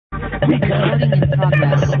Recording in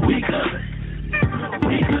progress. We good.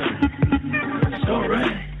 It's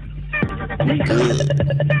alright. We good.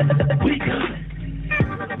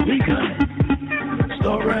 It's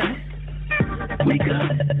alright. We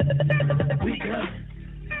good.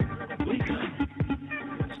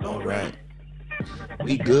 It's alright.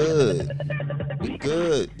 We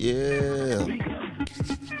good. Yeah.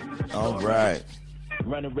 All right.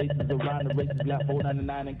 Running races around the races, got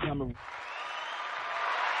 499 and coming.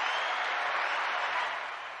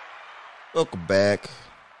 Welcome back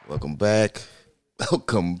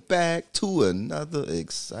to another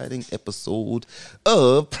exciting episode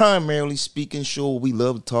of Primarily Speaking Show. We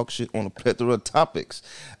love to talk shit on a plethora of topics.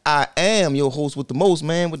 I am your host with the most,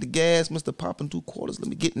 man with the gas, Mr. Poppin' 2 quarters. Let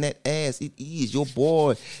me get in that ass. It is your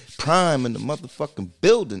boy Prime in the motherfucking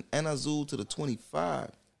building. And Azul to the 25.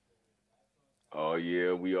 Oh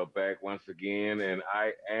yeah, we are back once again, and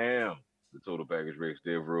I am the Total Package Rex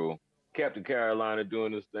Devereaux, Captain Carolina,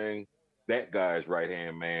 doing this thing. That guy's right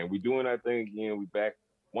hand man. We doing our thing again. We back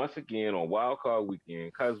once again on Wild Card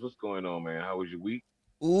Weekend. Cuz, what's going on, man? How was your week?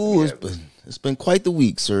 Ooh, it's been quite the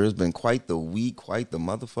week, sir. It's been quite the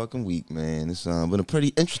motherfucking week, man. It's been a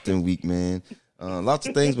pretty interesting week, man. Lots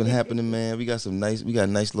of things been happening, man. We got a nice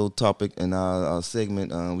little topic in our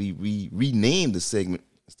segment. We renamed the segment.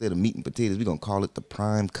 Instead of meat and potatoes, we're going to call it the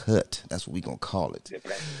Prime Cut. That's what we're going to call it.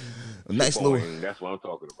 That's what I'm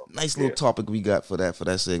talking about. Nice little topic we got for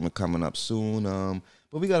that segment coming up soon.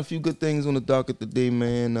 But we got a few good things on the docket today,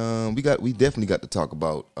 man. We definitely got to talk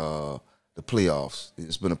about the playoffs.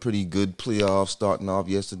 It's been a pretty good playoff starting off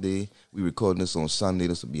yesterday. We recording this on Sunday.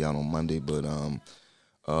 This will be out on Monday, but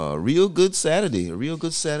a real good Saturday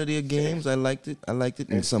of games. I liked it.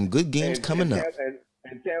 And some good games coming up.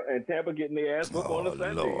 And Tampa getting their ass whooped on a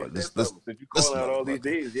Sunday. Lord. Since you calling out all these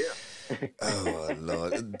days, yeah. Oh,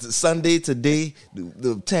 Lord. Sunday today,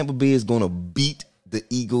 the Tampa Bay is going to beat the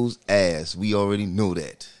Eagles' ass. We already know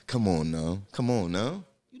that. Come on now.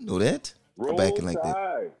 You know that. Stop acting like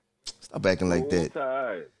that. Stop acting like that.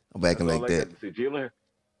 See,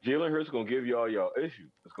 Jalen Hurts going to give you all y'all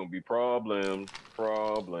issues. It's going to be problems.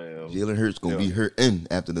 Jalen Hurts going to be hurting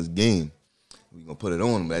after this game. We gonna put it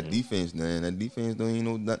on them. That defense, man. That defense don't even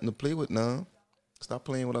know nothing to play with now. Stop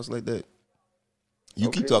playing with us like that. You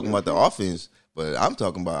keep talking about the offense, but I'm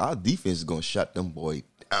talking about our defense is gonna shut them boy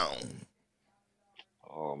down.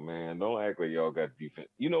 Oh man, don't act like y'all got defense.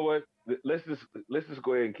 You know what? Let's just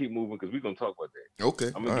go ahead and keep moving because we're gonna talk about that. Okay,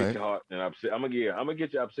 I'm gonna get you hot and upset. I'm gonna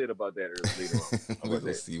get you upset about that later on.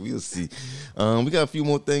 We'll see. We got a few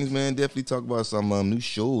more things, man. Definitely talk about some new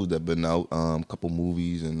shows that been out. A couple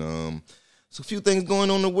movies and So a few things going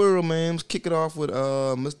on in the world, man. Let's kick it off with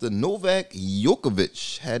Mr. Novak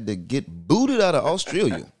Djokovic had to get booted out of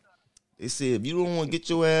Australia. They said, if you don't want to get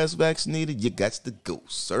your ass vaccinated, you got to go,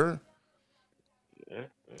 sir. Yeah,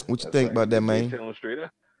 what you think about that, man?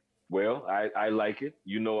 Well, I like it.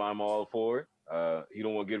 You know I'm all for it. He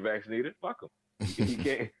don't want to get vaccinated. Fuck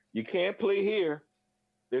him. You can't play here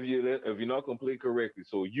if you're not going to play correctly.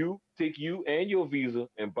 So you take you and your visa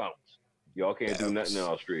and bounce. Y'all can't do nothing in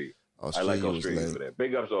Australia. I like Australia for that.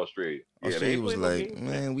 Big ups to Australia. Australia was like,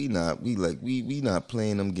 man, we not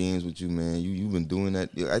playing them games with you, man. You've been doing that.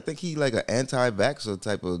 I think he like an anti-vaxxer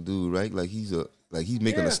type of dude, right? Like he's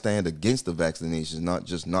making a stand against the vaccinations, not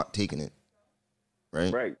just not taking it.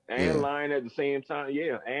 Right. Right. And lying at the same time.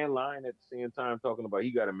 Yeah. And lying at the same time talking about he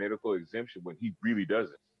got a medical exemption when he really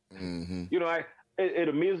doesn't. Mm-hmm. You know, it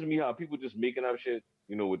amuses me how people just making up shit.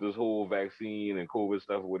 You know, with this whole vaccine and COVID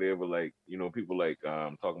stuff or whatever, like, you know, people like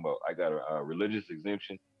talking about I got a religious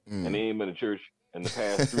exemption and they ain't been to church in the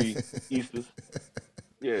past 3 Easters.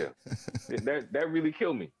 Yeah, that really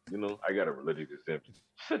killed me. You know, I got a religious exemption.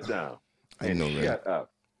 Sit down and shut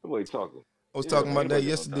up. What are you talking? I was talking about that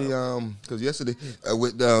yesterday, because yesterday I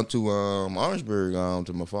went down to Orangeburg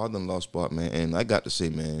to my father-in-law's spot, man, and I got to say,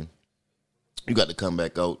 man, you got to come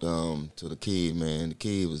back out to the cave, man. The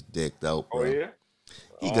cave was decked out, bro. Oh, yeah?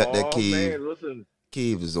 He got that cave. Man, listen.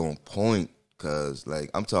 Cave is on point, cause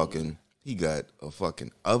like I'm talking, he got a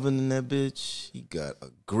fucking oven in that bitch. He got a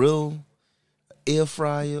grill, air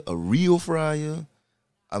fryer, a real fryer.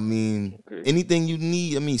 I mean, anything you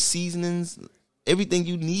need. I mean, seasonings, everything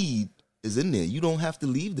you need is in there. You don't have to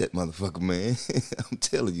leave that motherfucker, man. I'm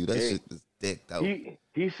telling you, that shit is decked out.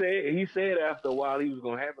 He said after a while he was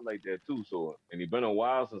gonna have it like that too. So, and it's been a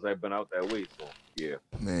while since I've been out that way. So yeah,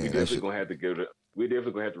 man, we definitely gonna have to give it. We're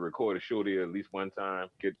definitely gonna have to record a show there at least one time.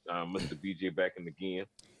 Get Mr. BJ back in again.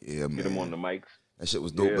 Yeah, man. Get him on the mics. That shit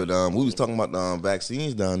was dope. Yeah. But we was talking about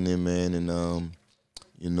vaccines down there, man, and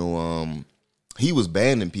you know, he was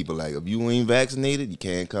banning people like if you ain't vaccinated, you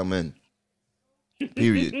can't come in.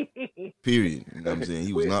 Period. Period. You know what I'm saying?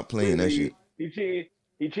 He was not playing that shit.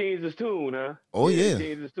 He changed his tune, huh? Oh yeah. He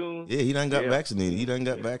changed his tune. Yeah, he done got Yeah. vaccinated. He done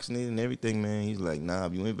got vaccinated and everything, man. He's like, nah,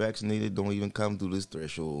 if you ain't vaccinated, don't even come through this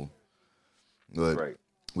threshold. But Right.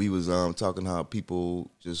 we was talking how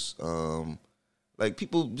people just like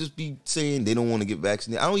people just be saying they don't want to get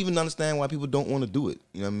vaccinated. I don't even understand why people don't want to do it.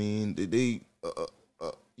 You know what I mean? They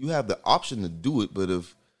you have the option to do it, but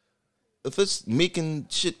if it's making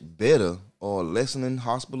shit better or lessening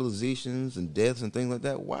hospitalizations and deaths and things like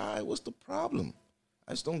that, why? What's the problem?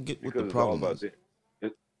 I just don't get what Because the it's all problem about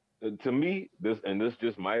is. to me, this is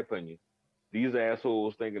just my opinion. These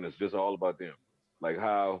assholes thinking it's just all about them. Like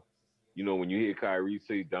how, you know, when you hear Kyrie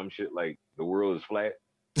say dumb shit like the world is flat,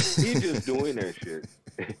 he just doing that shit.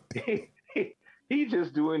 He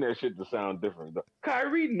just doing that shit to sound different.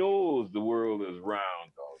 Kyrie knows the world is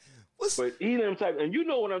round, dog. But he them type, and you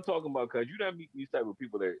know what I'm talking about, cause you don't meet these type of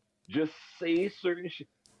people that just say certain shit.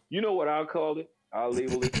 You know what I'll call it? I'll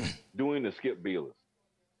label it doing the Skip Bayless.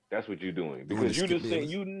 That's what you're doing because you just saying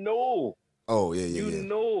you know. Oh yeah, you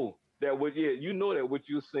know that what you know that what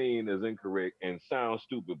you're saying is incorrect and sounds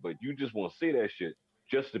stupid, but you just want to say that shit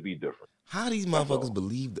just to be different. How these motherfuckers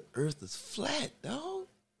believe the earth is flat, dog?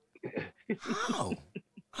 How?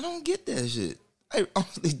 I don't get that shit. I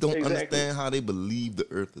honestly don't understand how they believe the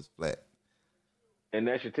earth is flat. And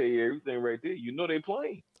that should tell you everything right there. You know they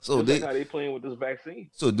playing. So just like how they playing with this vaccine.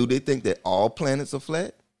 So do they think that all planets are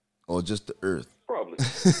flat or just the earth? Probably.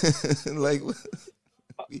 Like,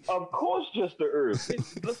 of course, just the Earth.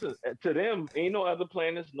 Listen, to them, ain't no other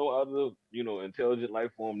planets, no other, intelligent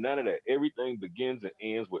life form. None of that. Everything begins and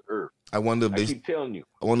ends with Earth. I wonder if I keep telling you.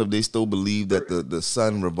 I wonder if they still believe that the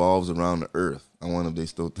sun revolves around the Earth. I wonder if they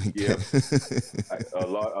still think that. a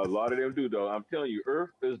lot of them do, though. I'm telling you,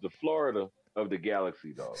 Earth is the Florida of the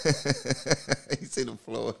galaxy, dog. You say the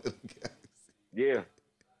Florida of the galaxy. Yeah.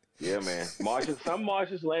 Yeah, man. Some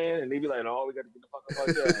Martians land and they be like, no, we got to get the fuck up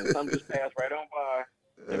out there. And some just pass right on by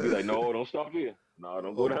and be like, no, don't stop here. No,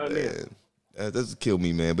 don't go down there. That doesn't kill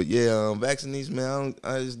me, man. But yeah, vaccines, man.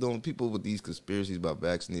 I just don't. People with these conspiracies about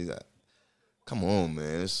vaccines, come on,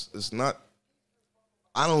 man. It's not.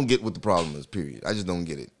 I don't get what the problem is. Period. I just don't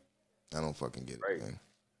get it. I don't fucking get it, man.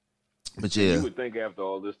 But yeah, you would think after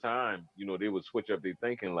all this time, they would switch up their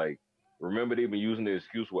thinking. Like, remember they've been using the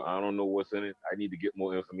excuse, well, I don't know what's in it. I need to get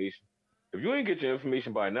more information. If you ain't get your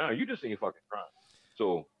information by now, you just ain't fucking trying.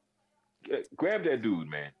 So grab that dude,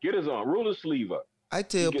 man. Get his arm. Roll his sleeve up. I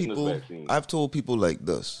tell people, I've told people like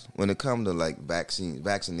this when it comes to like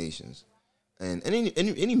vaccinations, and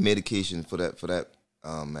any medication for that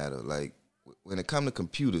matter. Like when it comes to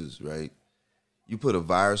computers, right? You put a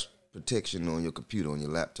virus protection on your computer, on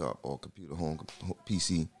your laptop or computer home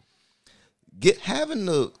PC. Having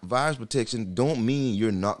the virus protection don't mean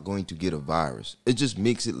you're not going to get a virus. It just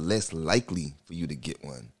makes it less likely for you to get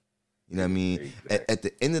one. You know what I mean? Exactly. At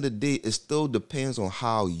the end of the day, it still depends on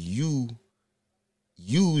how you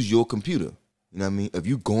use your computer. You know what I mean? If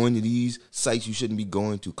you're going to these sites you shouldn't be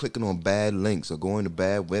going to, clicking on bad links or going to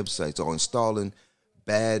bad websites or installing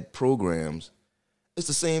bad programs, it's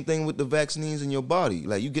the same thing with the vaccines in your body.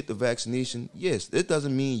 Like you get the vaccination, yes, it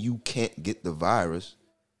doesn't mean you can't get the virus,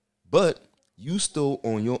 but you still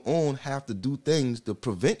on your own have to do things to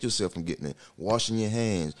prevent yourself from getting it. Washing your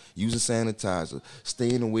hands, using sanitizer,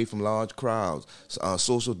 staying away from large crowds,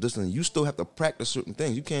 social distancing. You still have to practice certain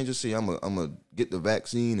things. You can't just say, I'm gonna get the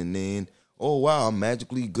vaccine and then, oh, wow, I'm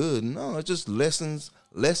magically good. No, it just lessens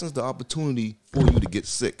the opportunity for you to get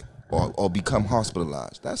sick or become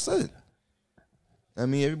hospitalized. That's it. I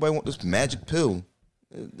mean, everybody want this magic pill.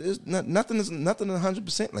 There's nothing is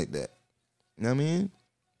 100% like that. You know what I mean?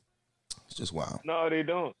 It's just wild. No, they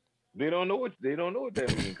don't. They don't know what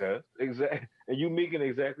that means, cuz. Exactly. And you making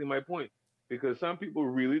exactly my point. Because some people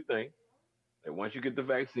really think that once you get the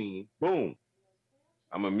vaccine, boom,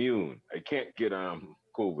 I'm immune. I can't get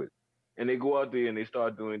COVID. And they go out there and they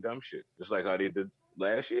start doing dumb shit. Just like how they did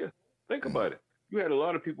last year. Think about it. You had a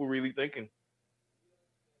lot of people really thinking,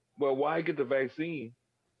 well, why get the vaccine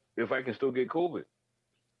if I can still get COVID?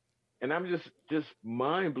 And I'm just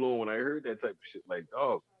mind blown when I heard that type of shit. Like,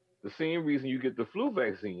 oh, the same reason you get the flu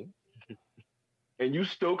vaccine, and you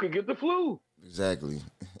still could get the flu. Exactly.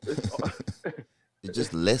 It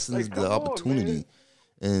just lessens the opportunity.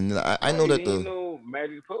 And I know that no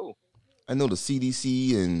magic pill. I know the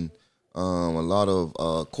CDC and a lot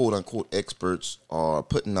of quote unquote experts are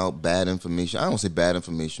putting out bad information. I don't say bad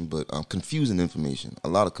information, but confusing information. A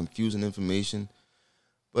lot of confusing information.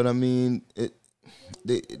 But I mean,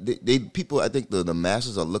 they people. I think the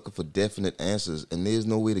masses are looking for definite answers, and there's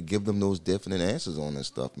no way to give them those definite answers on this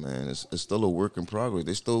stuff, man. It's still a work in progress.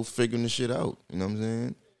 They're still figuring the shit out. You know what I'm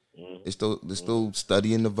saying? They're still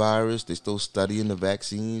studying the virus. They're still studying the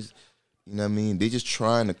vaccines. You know what I mean? They're just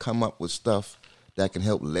trying to come up with stuff that can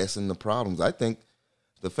help lessen the problems. I think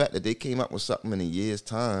the fact that they came up with something in a year's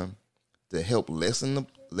time to help lessen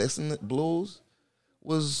the blows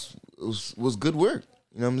was good work.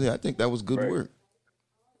 You know what I'm saying? I think that was good work.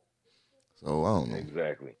 So I don't know.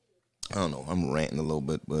 Exactly. I don't know. I'm ranting a little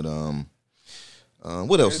bit, but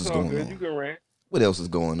what else is going on? You can rant. What else is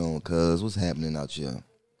going on? Cuz what's happening out here?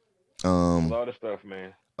 A lot of stuff,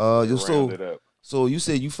 man. So you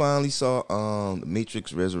said you finally saw the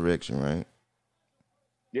Matrix Resurrection, right?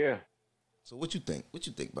 Yeah. So what you think? What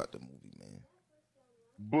you think about the movie, man?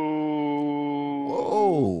 Boo.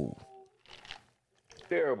 Whoa.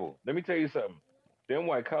 Terrible. Let me tell you something. Them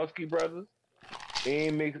Wachowski brothers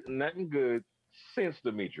ain't make nothing good since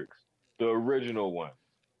the Matrix, the original one.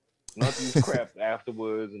 Not these crap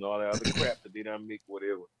afterwards and all that other crap that they done make,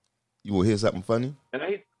 whatever. You will hear something funny? And I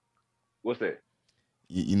hate. What's that?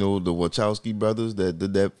 You know the Wachowski brothers that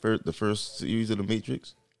did the first series of the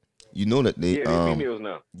Matrix. You know that they they're females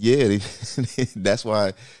now. Yeah, that's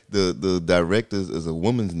why the director is a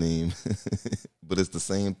woman's name, but it's the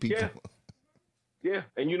same people. Yeah,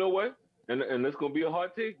 and you know what? And this gonna be a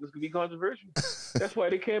hot take. This could be controversial. That's why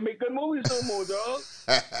they can't make good movies no more, dog.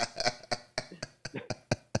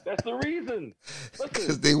 That's the reason.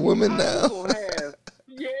 Because they women now.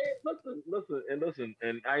 Listen.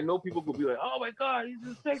 And I know people could be like, "Oh my God, he's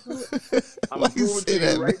a sexist." I'm gonna prove it to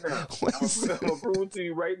you right now. I'm gonna prove it to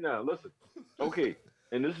you right now. Listen, okay.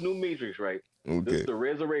 In this new Matrix, right? Okay. This is the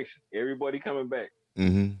resurrection. Everybody coming back.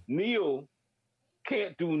 Mm-hmm. Neo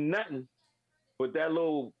can't do nothing but that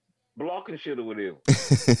little blocking shit or whatever.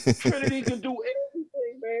 Trinity can do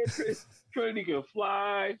everything, man. Trinity can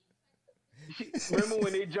fly. Remember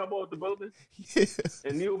when they jump off the building? Yeah.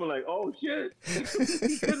 And Neo be like, "Oh shit,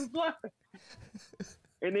 he couldn't fly."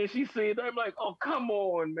 And then she said, "I'm like, oh come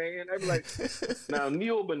on, man." I'm like, now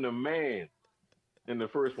Neo been the man in the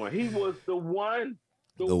first one. He was the one.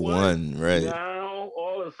 The one, right? Now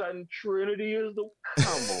all of a sudden Trinity is the.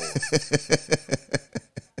 Come on.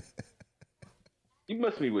 You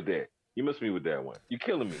must be with that. You must be with that one. You're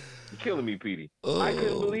killing me. You're killing me, Petey. I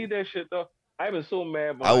couldn't believe that shit though. I've been so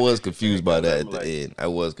mad. I was confused by that at the end. I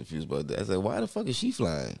was confused by that. I was like, why the fuck is she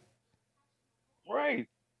flying? Right.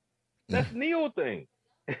 That's Neo thing.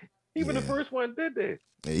 Even the first one did that.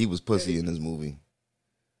 Yeah, he was pussy in this movie.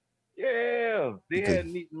 Yeah. They had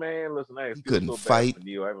neat man. Listen, I couldn't so fight. For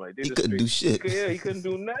Neo. I'm like, he couldn't do shit. Yeah, he couldn't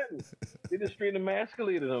do nothing. They just straight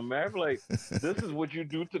emasculated him, man. I'm like, this is what you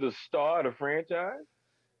do to the star of the franchise?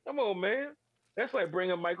 Come on, man. That's like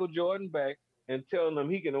bringing Michael Jordan back and telling him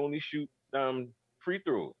he can only shoot free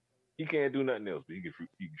throws. He can't do nothing else, but he can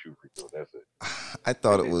shoot free throws. That's it. I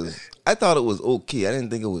thought it was okay. I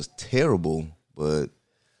didn't think it was terrible, but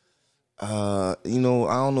I don't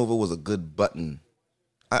know if it was a good button.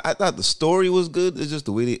 I thought the story was good. It's just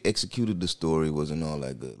the way they executed the story wasn't all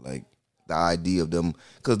that good. Like the idea of them,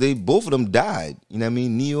 because both of them died. You know what I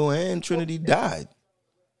mean? Neo and Trinity died.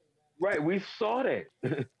 Right, we saw that.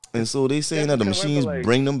 And so they saying that the machines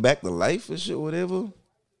bring them back to life and shit, whatever.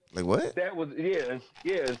 Like what? That was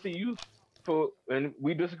See, and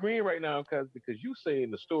we disagreeing right now because you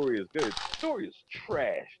saying the story is good. The story is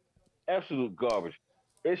trash, absolute garbage.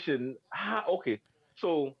 It shouldn't. Okay,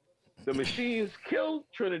 so the machines killed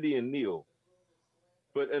Trinity and Neo,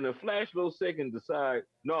 but in a flash little second decide,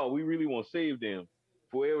 no, we really want to save them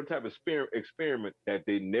for every type of experiment that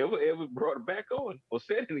they never ever brought back on or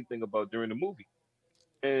said anything about during the movie,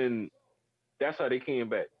 and that's how they came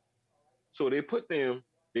back. So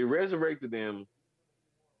they resurrected them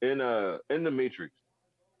in the Matrix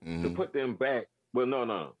to put them back. Well,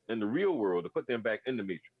 no, in the real world to put them back in the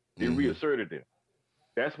Matrix. They reasserted them.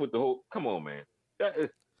 That's what the whole. Come on, man.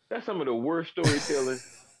 That's some of the worst storytelling,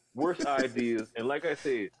 worst ideas. And like I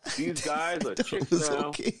said, these guys are chicks now.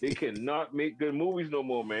 Okay. They cannot make good movies no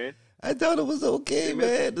more, man. I thought it was okay,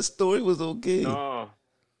 man. The story was okay. No,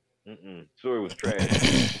 story was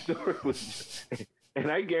trash. Story was,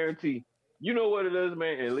 and I guarantee. You know what it is,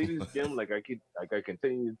 man. And ladies and gentlemen, like I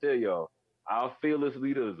continue to tell y'all, our fearless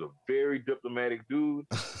leader is a very diplomatic dude.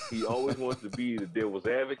 He always wants to be the devil's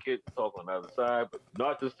advocate, talk on the other side, but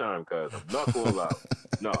not this time, cuz I'm not going to allow it.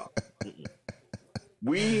 No.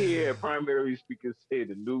 We here, primarily speaking, say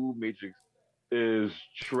the new Matrix is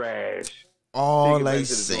trash. All I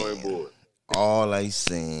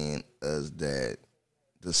saying is that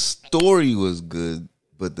the story was good,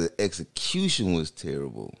 but the execution was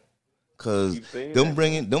terrible. Cause Keep saying them that,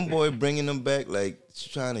 bringing them boy bringing them back, like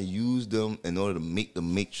trying to use them in order to make the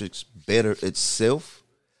Matrix better itself.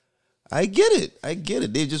 I get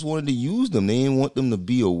it. They just wanted to use them. They didn't want them to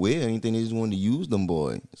be aware or anything. They just wanted to use them,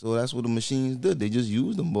 boy. So that's what the machines did. They just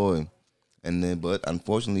used them, boy. And then, but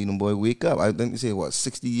unfortunately, them boy wake up. I think they say what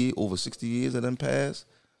 60 years, over 60 years that done passed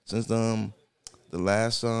since the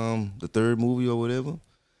last the third movie or whatever.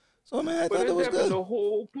 So man, I But thought it was that's been good. the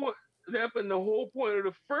whole point. That's been the whole point of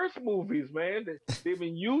the first movies, man. They've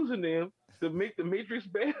been using them to make the Matrix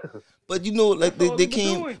better. But you know, like That's all they they been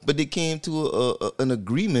came, doing. but they came to an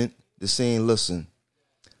agreement. They're saying, listen,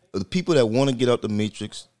 the people that want to get out the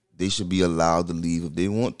Matrix, they should be allowed to leave if they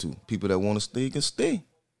want to. People that want to stay can stay.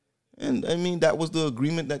 And I mean, that was the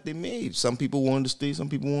agreement that they made. Some people wanted to stay, some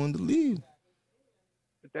people wanted to leave.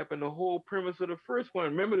 But that's been the whole premise of the first one.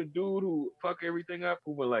 Remember the dude who fucked everything up?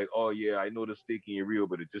 Who was like, oh yeah, I know the steak ain't real,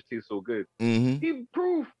 but it just tastes so good. Mm-hmm. He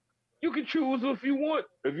proved you can choose if you want.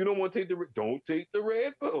 If you don't want to take don't take the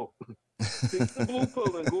red pill. Take the blue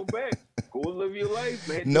pill and go back. Go live your life,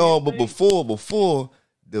 man. Do No, your but thing. before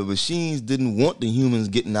the machines didn't want the humans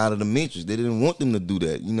getting out of the Matrix. They didn't want them to do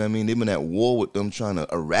that. You know what I mean? They've been at war with them, trying to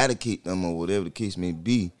eradicate them or whatever the case may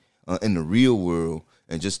be in the real world,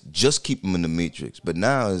 and just keep them in the Matrix. But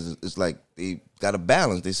now it's like they got a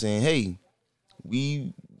balance. They're saying, hey,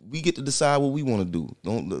 we get to decide what we want to do.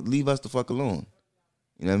 Don't leave us the fuck alone.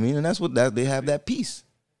 You know what I mean? And that's what they have that peace,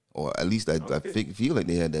 or at least I feel like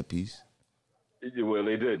they had that peace. Well,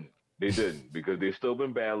 they didn't. They didn't because they've still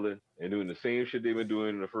been battling and doing the same shit they've been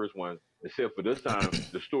doing in the first one. Except for this time,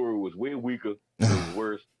 the story was way weaker. It was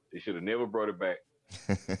worse. They should have never brought it back.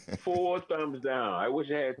 4 thumbs down. I wish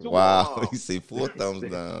I had 2 Wow, arms. you say 4 thumbs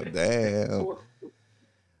down. Damn.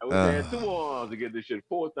 I wish I had 2 arms to get this shit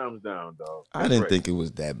 4 thumbs down, dog. I didn't think it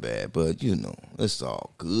was that bad, but you know, it's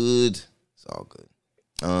all good. It's all good.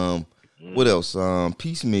 What else?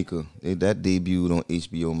 Peacemaker. That debuted on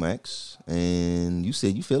HBO Max, and you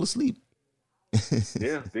said you fell asleep.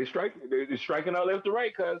 Yeah, they're striking out left to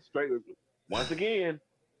right, cuz. Once again,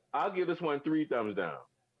 I'll give this one 3 thumbs down.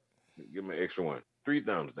 Give me an extra one. 3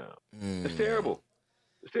 thumbs down. It's terrible.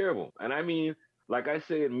 It's terrible. And I mean, like I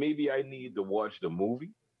said, maybe I need to watch the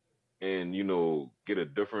movie and, you know, get a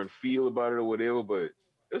different feel about it or whatever, but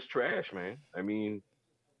it's trash, man. I mean,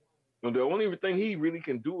 the only thing he really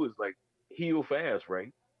can do is like heal fast,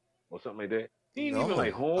 right? Or something like that. He ain't even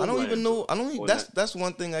like home. I don't even know. That's That's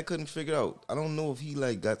one thing I couldn't figure out. I don't know if he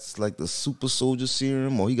like got like the super soldier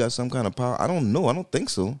serum or he got some kind of power. I don't know. I don't think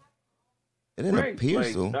so. It didn't appear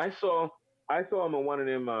like, so. I saw him in one of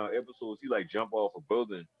them episodes. He like jumped off a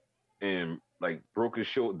building and like broke his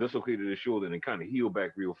shoulder, dislocated his shoulder, and kind of healed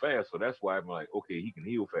back real fast. So that's why I'm like, okay, he can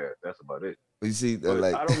heal fast. That's about it. But you see, But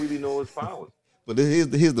like I don't really know his powers. But here's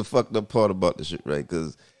the fucked up part about the shit, right?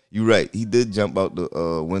 Because you're right. He did jump out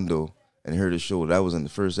the window and hurt his shoulder. That was in the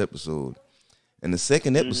first episode. In the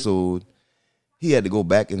second episode, he had to go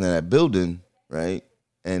back into that building, right?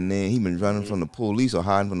 And then he been running from the police or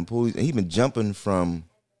hiding from the police. And he been jumping from,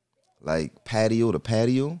 like, patio to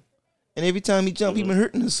patio. And every time he jumped, he been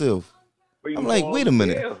hurting himself. I'm like, wait a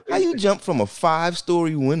minute. Yeah. How you jump from a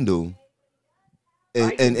 5-story window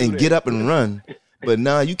and get up and run? But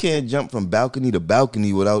now you can't jump from balcony to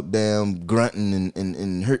balcony without damn grunting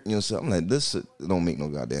and hurting yourself. I'm like, this don't make no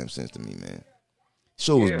goddamn sense to me, man.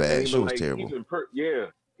 Show was bad. Show was terrible.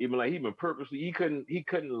 Even like he been purposely he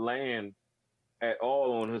couldn't land at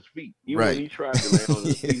all on his feet. Even Right. when he tried to land on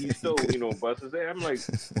his feet, he still, couldn't. busts his ass. I'm like,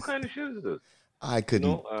 what kind of shit is this? I couldn't.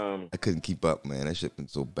 You know, I couldn't keep up, man. That shit been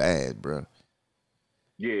so bad, bro.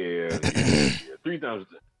 yeah.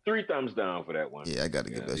 3 thumbs down for that one. Yeah, I got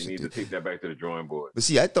to give that You shit. need to take that back to the drawing board. But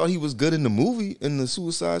see, I thought he was good in the movie, in the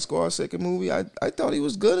Suicide Squad second movie. I thought he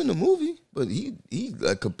was good in the movie, but he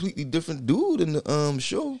a completely different dude in the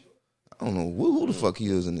show. I don't know who the fuck he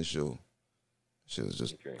is in the show. Shit is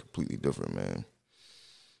just completely different, man.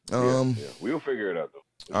 Yeah. We'll figure it out though.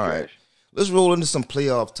 It's All right. trash. Let's roll into some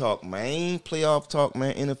playoff talk, man.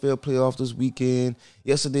 NFL playoff this weekend.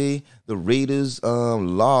 Yesterday, the Raiders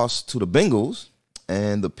lost to the Bengals,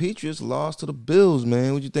 and the Patriots lost to the Bills,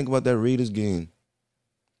 man. What you think about that Raiders game?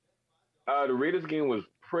 The Raiders game was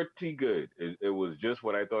pretty good. It was just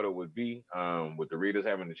what I thought it would be. With the Raiders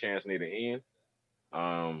having the chance near the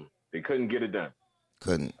end, they couldn't get it done.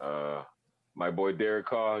 Couldn't. My boy Derek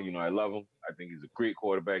Carr, I love him. I think he's a great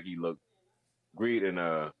quarterback. He looked great in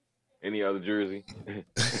any other jersey.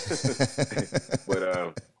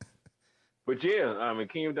 But yeah,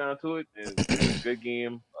 it came down to it, and it was a good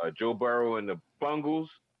game. Joe Burrow and the Bungles,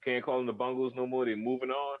 can't call them the Bungles no more. They're moving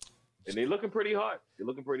on, and they're looking pretty hot.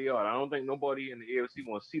 I don't think nobody in the AFC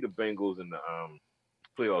wants to see the Bengals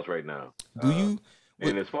playoffs right now. Do you?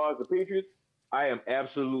 And as far as the Patriots, I am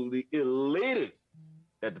absolutely elated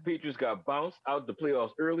that the Patriots got bounced out the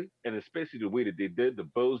playoffs early, and especially the way that they did. The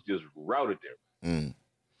Bills just routed them.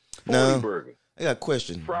 40 Now, burger. I got a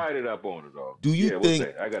question. Fried it up on it, dog. Do you think what's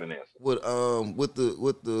that? I got an answer. with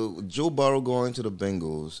the Joe Burrow going to the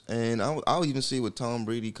Bengals, and I'll even see with Tom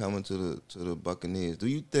Brady coming to the Buccaneers, do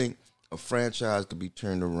you think a franchise could be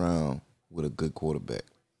turned around with a good quarterback?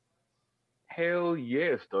 Hell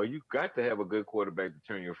yes, though. You got to have a good quarterback to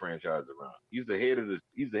turn your franchise around. He's the head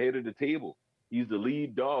of the table. He's the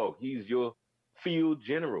lead dog. He's your field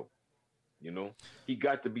general. You know, he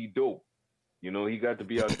got to be dope. You know, he got to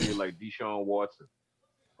be out there like Deshaun Watson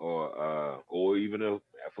or even the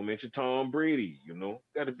aforementioned Tom Brady. You know,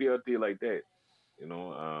 got to be out there like that. You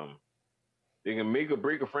know, they can make or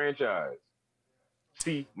break a franchise.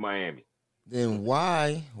 See Miami. Then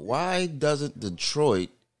why doesn't Detroit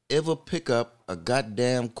ever pick up a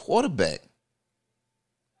goddamn quarterback?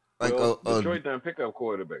 Like Detroit doesn't pick up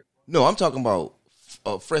quarterback. No, I'm talking about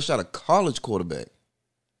a fresh out of college quarterback.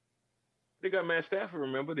 They got Matt Stafford,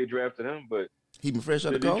 remember? They drafted him, but He been fresh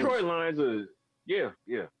out the of college? Detroit Lions are, yeah.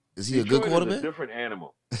 Is he Detroit a good quarterback? Is a different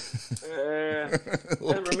animal.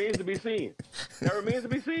 That remains to be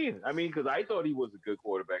seen. I mean, because I thought he was a good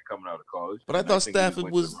quarterback coming out of college. But I thought Stafford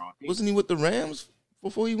wasn't he with the Rams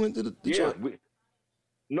before he went to the Detroit? Yeah.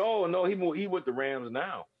 No, he with the Rams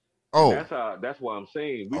now. Oh. That's why I'm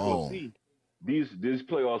saying we will see these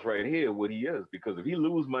playoffs right here what he is, because if he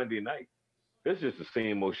lose Monday night, it's just the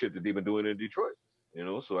same old shit that they've been doing in Detroit. You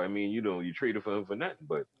know, so I mean, you know, you traded for him for nothing,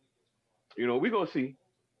 but you know, we're gonna see.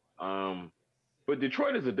 But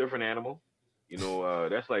Detroit is a different animal. You know,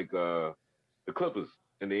 that's like the Clippers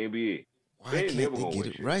in the NBA. Why can't they get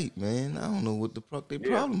it right, man? I don't know what the fuck their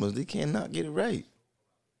problem is. They cannot get it right.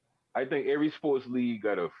 I think every sports league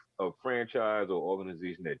got a franchise or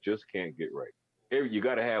organization that just can't get right. You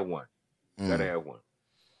got to have one. Gotta have one.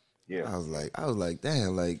 Yeah. I was like,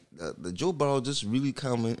 damn, like the Joe Burrow just really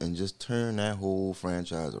come in and just turn that whole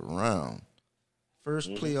franchise around.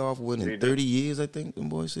 First playoff win in 30 years, I think them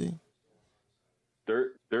boys say.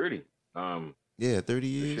 30. Yeah, 30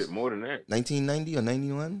 years. Shit, more than that. 1990 or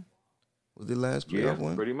 91 was the last playoff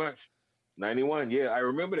one. Pretty much. 91. Yeah, I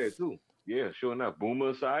remember that too. Yeah, sure enough.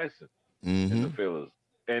 Boomer Esiason and the fellas.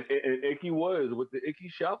 And Icky was with the Icky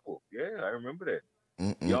Shuffle. Yeah, I remember that.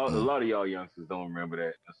 Y'all, a lot of y'all youngsters don't remember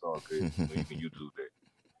that. That's all good. You can YouTube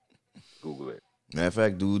that. Google it. Matter of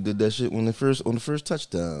fact, dude did that shit on the first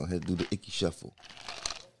touchdown. Had to do the Icky Shuffle.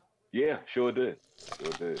 Yeah, sure did. You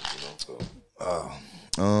know, so.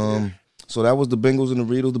 So that was the Bengals and the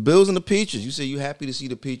Raiders. The Bills and the Patriots. You say you happy to see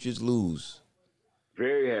the Patriots lose.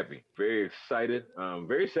 Very happy. Very excited.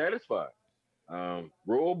 Very satisfied.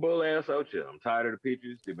 Roll bull ass out here. I'm tired of the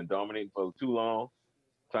Patriots. They've been dominating for too long.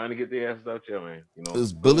 Time to get their asses out here, man. You know,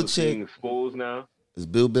 is Belichick exposed now? Is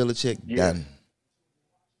Bill Belichick done?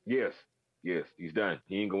 Yes, he's done.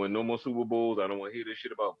 He ain't going no more Super Bowls. I don't want to hear this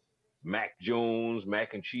shit about Mac Jones,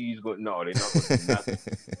 mac and cheese. No, they're not going to do nothing.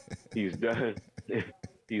 He's done.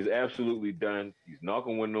 He's absolutely done. He's not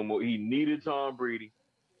going to win no more. He needed Tom Brady.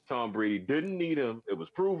 Tom Brady didn't need him. It was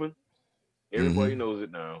proven. Everybody knows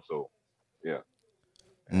it now. So, yeah.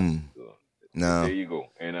 So, now, there you go.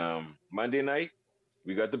 And Monday night,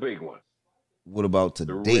 we got the big one. What about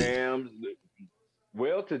today? The Rams.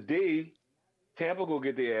 Well, today, Tampa go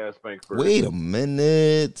get their ass spanked first. Wait a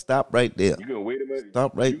minute. Stop right there. You can wait a minute.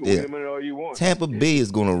 Stop right there. Wait a minute all you want. Tampa Bay is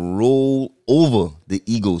going to roll over the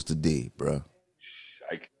Eagles today, bro.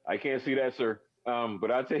 I can't see that, sir. But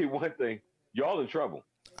I'll tell you one thing. Y'all in trouble.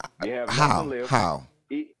 You have How? nothing left. How?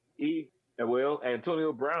 Well,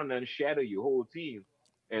 Antonio Brown done shatter your whole team.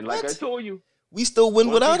 And like What? I told you, We still win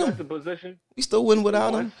once without he got him. the position, We still win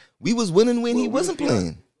without him. We was winning when he wasn't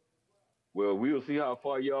playing. well, we'll see how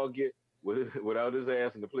far y'all get without his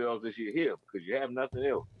ass in the playoffs this year here, because you have nothing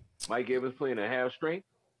else. Mike Evans playing at half strength,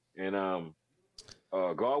 and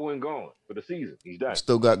Godwin gone for the season. He's done. We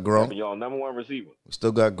still got Gronk. Y'all number one receiver. We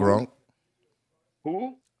still got Gronk.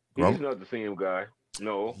 Who? Gronk. He's not the same guy.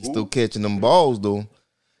 No. He's still catching them balls, though.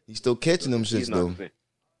 He's still catching them shits, though.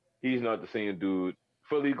 He's not the same dude.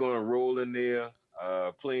 Philly going to roll in there,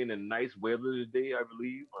 playing in nice weather today, I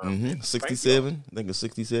believe. 67. I think it's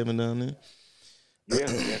 67 down there. Yeah,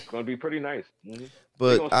 it's going to be pretty nice.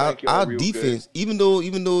 But our defense, good. even though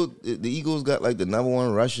the Eagles got like the number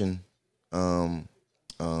one rushing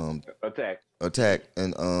attack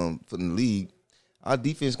and for the league, our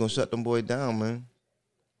defense gonna shut them boys down, man.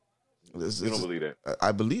 You don't believe that?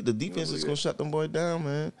 I believe the defense is gonna shut them boys down,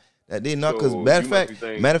 man. That they not, because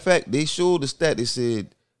matter of fact, they showed the stat. They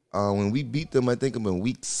said when we beat them, I think in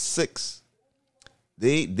week 6,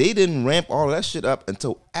 They didn't ramp all that shit up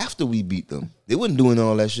until after we beat them. They wasn't doing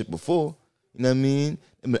all that shit before. You know what I mean?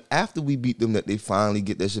 And after we beat them, that they finally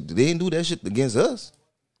get that shit. They didn't do that shit against us.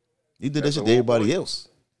 They did that shit to everybody else.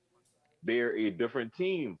 They're a different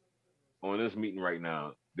team on this meeting right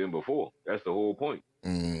now than before. That's the whole point.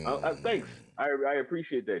 Thanks. I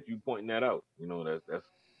appreciate that you pointing that out. You know,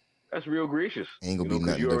 that's real gracious. Ain't gonna you know, be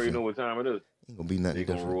nothing you already different. know what time it is. Ain't gonna be nothing They're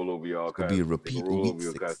gonna different. roll over y'all. It's gonna be a repeat in week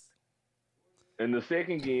 6. And the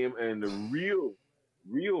second game and the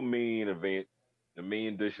real main event, the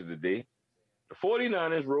main dish of the day, the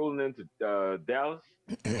 49ers rolling into Dallas,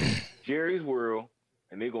 Jerry's World,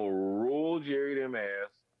 and they're gonna roll Jerry them ass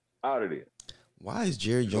out of there. Why is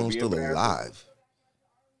Jerry Jones still alive?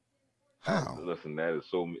 How? Listen, that is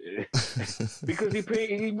so because he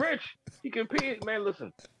rich. He can pay it, man.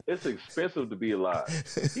 Listen, it's expensive to be alive.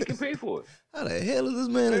 He can pay for it. How the hell is this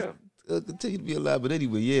man continue to be alive? But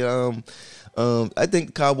anyway, yeah. I think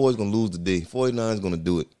the Cowboys gonna lose today. 49ers gonna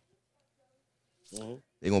do it. Mm-hmm.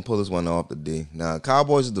 They're gonna pull this one off today. Now,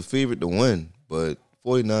 Cowboys is the favorite to win, but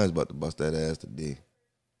 49ers about to bust that ass today.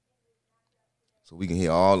 So we can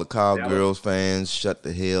hear all the Cowgirls fans shut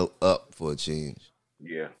the hell up for a change.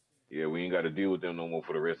 Yeah. Yeah, we ain't got to deal with them no more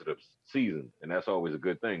for the rest of the season, and that's always a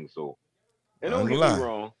good thing. So, and don't get me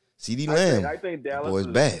wrong, CeeDee Lamb, I think Dallas boy's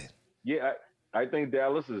bad. Yeah, I think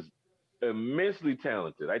Dallas is immensely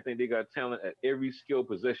talented. I think they got talent at every skill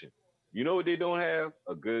position. You know what they don't have?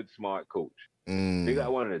 A good, smart coach. They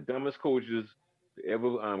got one of the dumbest coaches to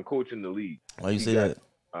ever coach in the league. Why you say that?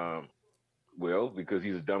 Well, because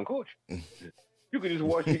he's a dumb coach. You can just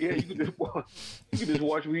watch. Yeah, you can just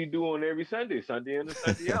watch what he do on every Sunday in and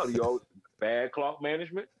Sunday out. He always bad clock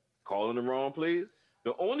management, calling the wrong plays.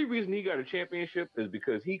 The only reason he got a championship is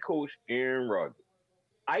because he coached Aaron Rodgers.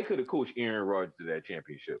 I could have coached Aaron Rodgers to that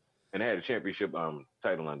championship and had a championship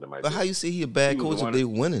title under my. But how you say he a bad coach if they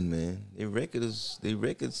winning, man? Their record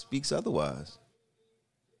speaks otherwise.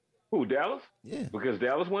 Who, Dallas? Yeah. Because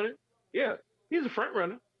Dallas winning? Yeah, he's a front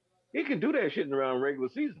runner. He can do that shit in around regular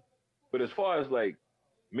season. But as far as like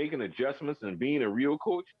making adjustments and being a real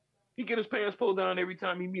coach, he get his pants pulled down every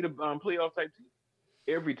time he meet a playoff type team.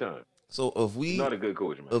 Every time. So if we not a good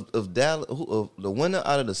coach, man. If Dallas, the winner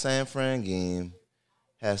out of the San Fran game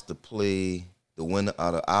has to play the winner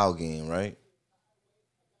out of our game, right?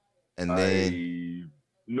 And then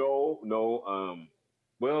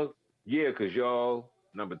well, yeah, because y'all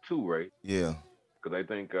number 2, right? Yeah. Because I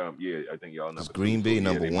think y'all number 2. Green Bay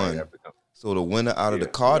number 1. So the winner out of the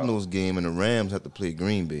Cardinals game and the Rams have to play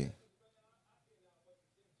Green Bay.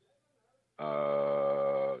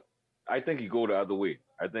 I think you go the other way.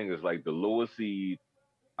 I think it's like the lower seed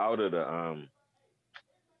out of the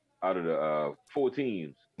 4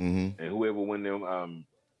 teams, and whoever win them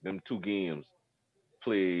 2 games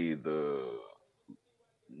play the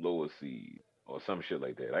lower seed or some shit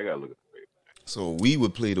like that. I gotta look at the paper. So we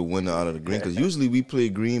would play the winner out of the Green, because usually we play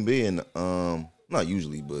Green Bay and not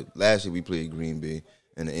usually, but last year we played Green Bay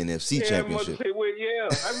in the NFC Championship. I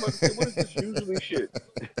must say, what is this usually shit?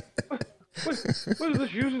 What is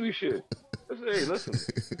this usually shit? Hey, listen,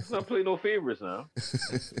 let's not play no favorites now.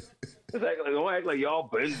 Don't act like y'all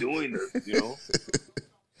been doing this, you know?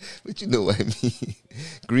 But you know what I mean.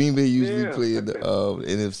 Green Bay usually play in the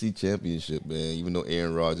NFC Championship, man. Even though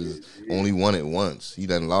Aaron Rodgers only won it once, he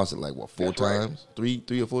done lost it like 4 times, right.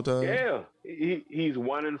 3 or 4 times. Yeah, he's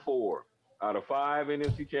 1-4 out of 5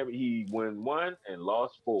 NFC champions. He won 1 and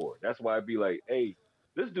lost 4. That's why I'd be like, hey,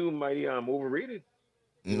 this dude mighty overrated.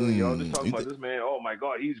 You know, y'all just talking about this man. Oh my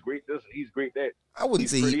God, he's great. This, he's great. That. I wouldn't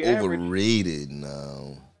say he's overrated.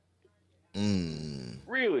 No.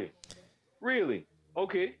 Really.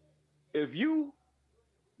 Okay. If you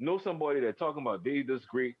know somebody that talking about they this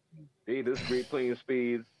great playing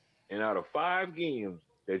spades, and out of 5 games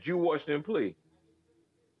that you watched them play,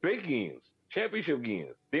 big games, championship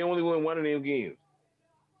games, they only won 1 of them games.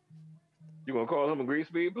 You gonna call him a great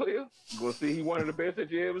spade player? You gonna say he one of the best that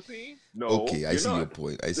you ever seen? No. Okay, I see your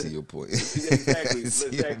point. Exactly.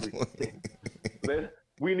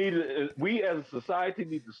 We as a society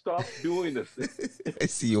need to stop doing this. I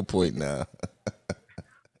see your point now.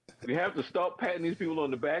 We have to stop patting these people on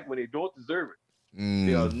the back when they don't deserve it.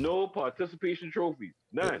 There are no participation trophies.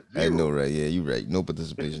 None. 0. I know, right? Yeah, you're right. No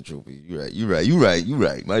participation trophy. You're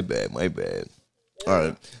right. My bad. All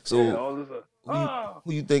right. So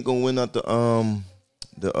who you think gonna win out the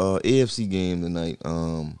AFC game tonight?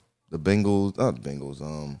 The Bengals, not the Bengals.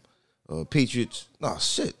 Patriots. Oh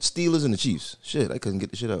shit, Steelers and the Chiefs. Shit, I couldn't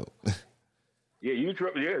get the shit out. Yeah, you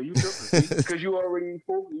tripping because you already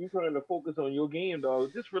you trying to focus on your game,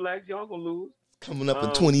 dog. Just relax, y'all gonna lose. Coming up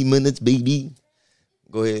in 20 minutes, baby.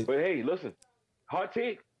 Go ahead. But hey, listen, Hot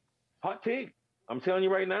take. Hot take. I'm telling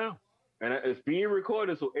you right now. And it's being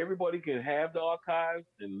recorded so everybody can have the archives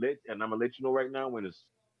and I'm gonna let you know right now when it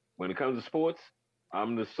comes to sports,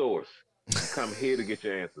 I'm the source. I come here to get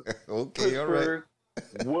your answers. Okay, all right.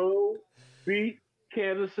 Pittsburgh will beat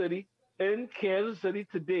Kansas City in Kansas City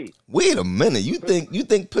today. Wait a minute. You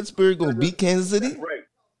think Pittsburgh gonna beat Kansas City? That's right.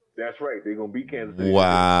 That's right. They're gonna beat Kansas City.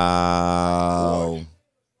 Wow.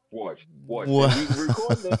 Watch. Wow. And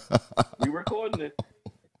we recording it.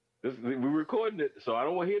 We recording it. So I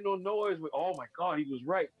don't want to hear no noise. Oh my God, he was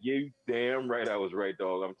right. Yeah, you damn right I was right,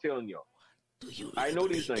 dog. I'm telling y'all. I know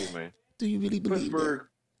these things, man. Do you really believe Pittsburgh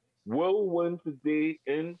will win today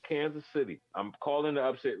in Kansas City. I'm calling the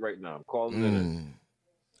upset right now. I'm calling it in.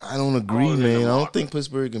 I don't agree, man. I don't think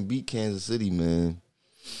Pittsburgh can beat Kansas City, man.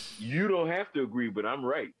 You don't have to agree, but I'm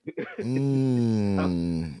right.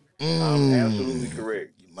 I'm absolutely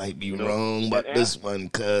correct. You might be wrong about this one,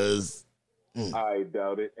 cuz. I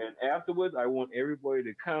doubt it. And afterwards, I want everybody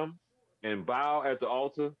to come and bow at the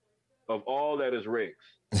altar of all that is Rex.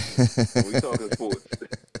 When we talking sports.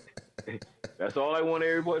 That's all I want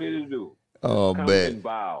everybody to do. Oh, come man. And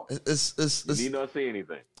bow. You need not say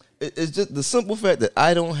anything. It's just the simple fact that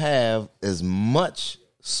I don't have as much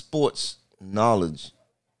sports knowledge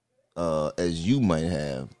as you might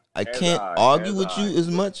have. I can't argue with you as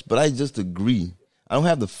much, but I just agree. I don't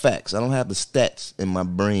have the facts. I don't have the stats in my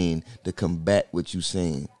brain to combat what you're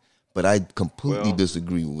saying. But I completely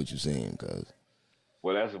disagree with what you're saying, cuz.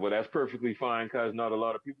 Well, that's perfectly fine, cuz not a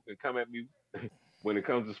lot of people can come at me when it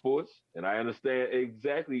comes to sports, and I understand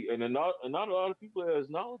exactly. And not a lot of people are as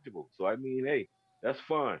knowledgeable. So I mean, hey, that's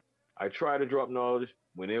fine. I try to drop knowledge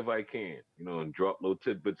whenever I can, and drop little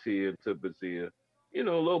tidbits here,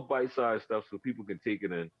 little bite-sized stuff so people can take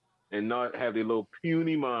it in and not have their little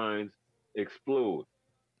puny minds explode.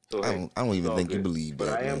 So I don't even think you believe that.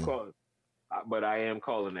 But I am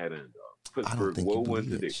calling that in, dog. Pittsburgh will win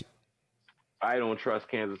today. I don't trust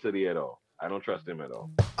Kansas City at all. I don't trust them at all.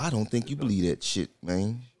 I don't think you believe that shit,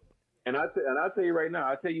 man. And I'll tell you right now,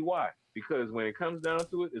 I'll tell you why. Because when it comes down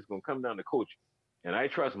to it, it's going to come down to coaching. And I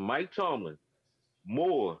trust Mike Tomlin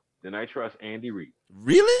more than I trust Andy Reid.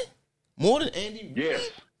 Really? More than Andy Reid?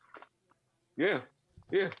 Yes. Yeah.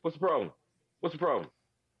 What's the problem? What's the problem?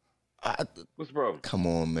 Come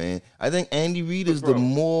on, man. I think Andy Reid is the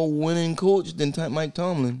more winning coach than Mike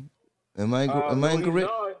Tomlin. Am I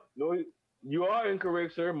incorrect? No, you are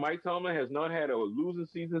incorrect, sir. Mike Tomlin has not had a losing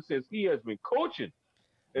season since he has been coaching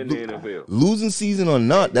in the NFL. Losing season or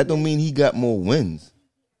not, that don't mean he got more wins.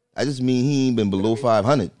 I just mean he ain't been below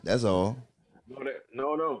 500. That's all.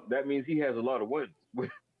 No. That means he has a lot of wins.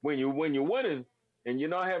 When you're winning and you're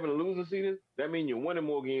not having a losing season, that means you're winning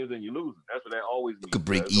more games than you're losing. That's what that always means. You could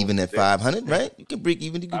break even at 500, right? You could break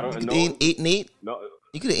even. You could end 8-8. No,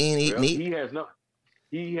 you could end 8-8. He has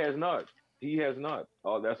not.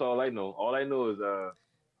 That's all I know. All I know is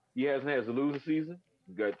he hasn't had a losing season.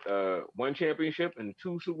 He got one championship and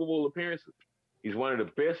 2 Super Bowl appearances. He's one of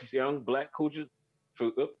the best young black coaches.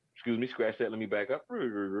 Scratch that. Let me back up.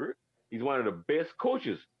 He's one of the best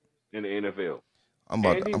coaches in the NFL. I'm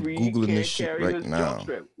Googling this shit right now.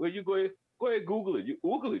 Well, you go ahead, Google it. You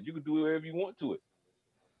Google it. You can do whatever you want to it.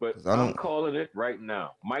 But I'm calling it right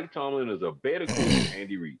now. Mike Tomlin is a better coach than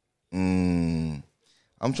Andy Reid.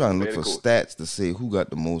 I'm trying to look for stats to say who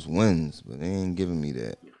got the most wins, but they ain't giving me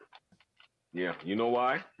that. Yeah, you know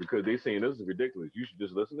why? Because they saying this is ridiculous. You should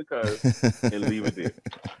just listen to Cuz and leave it there.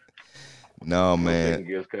 No, man.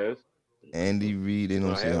 Guess, Cuz. Andy Reid, they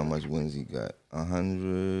don't say how much wins he got.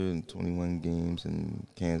 121 games in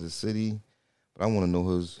Kansas City. But I want to know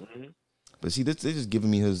his. Mm-hmm. But see, they're just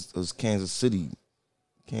giving me his Kansas City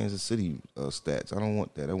stats. I don't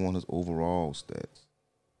want that. I want his overall stats.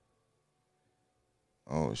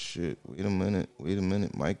 Oh, shit. Wait a minute.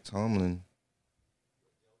 Mike Tomlin.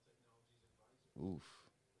 Oof.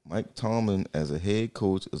 Mike Tomlin as a head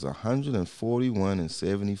coach is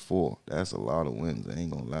 141-74. That's a lot of wins. I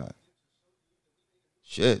ain't gonna lie.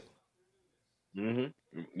 Shit. Mm-hmm.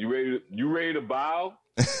 You ready to bow?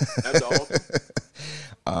 That's awesome.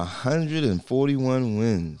 141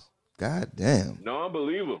 wins. God damn.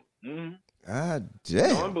 Non-believer. Mm-hmm. God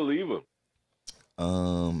damn. Non-believer.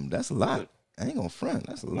 That's a lot. I ain't gonna front.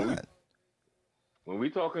 That's a lot. When we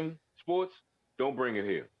talking sports, don't bring it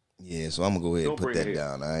here. Yeah, so I'm gonna go ahead and put that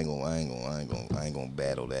down. I ain't gonna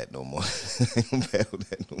battle that no more. I'm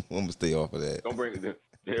gonna stay off of that. Don't bring it.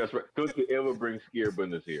 Yeah, that's right. Don't you ever bring scare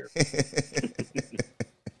business here.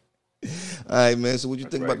 All right, man. So what you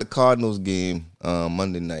think about the Cardinals game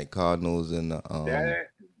Monday night? Cardinals and that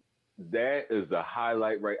is the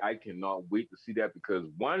highlight, right? I cannot wait to see that because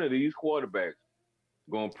one of these quarterbacks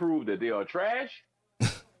gonna prove that they are trash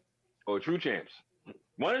or true champs.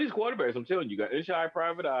 One of these quarterbacks, I'm telling you, got Ishai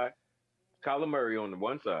Private Eye, Kyler Murray on the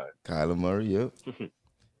one side. Kyler Murray, yep.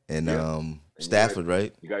 And Yeah. Stafford,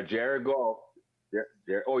 right? You got Jared Goff.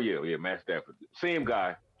 Oh yeah, Matt Stafford. Same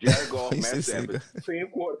guy. Jared Goff, He Matt said same Stafford, same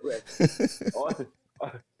quarterback.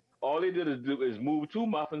 All they did is move two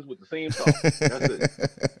muffins with the same sauce. That's it.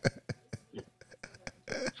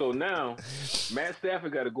 So now Matt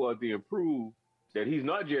Stafford got to go out there and prove that he's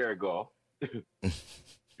not Jared Goff,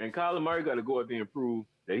 and Kyler Murray got to go out there and prove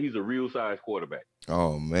that he's a real size quarterback.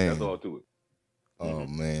 Oh man. That's all to it. Oh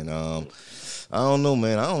man. I don't know,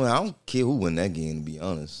 man. I don't care who win that game, to be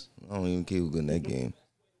honest. I don't even care who win that game.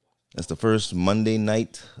 That's the first Monday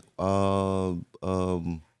night playoff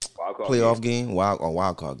game.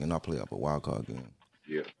 Wild card game, not playoff, but wild card game.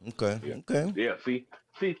 Yeah. Okay. Yeah. Okay. Yeah. See,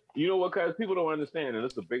 you know what, guys? People don't understand, and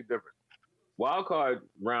it's a big difference. Wild card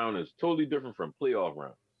round is totally different from playoff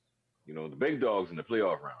round. You know, the big dogs in the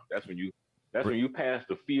playoff round. That's when you pass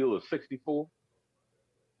the field of 64.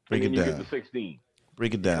 Break and it then down. You get to 16.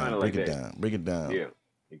 Break it down. Kinda Break like it that. down. Break it down. Yeah.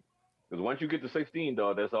 Because once you get to 16,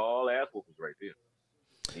 dog, that's all ass whoopers right there.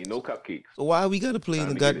 Ain't no cupcakes. So why we got to play in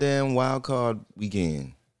Time the to get it. goddamn wild card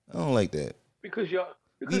weekend? I don't like that. Because y'all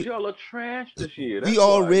are trash this year. We That's why.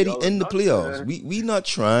 already Y'all are in the not playoffs. trash. We not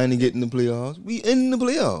trying to get in the playoffs. We in the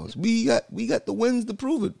playoffs. We got the wins to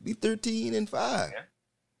prove it. We 13-5.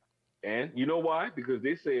 And you know why? Because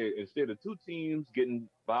they said instead of two teams getting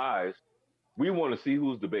buys, we want to see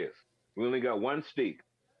who's the best. We only got one steak.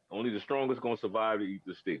 Only the strongest going to survive to eat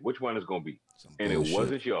the steak. Which one is going to be? Some And bullshit. it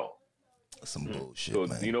wasn't y'all. Some bullshit, So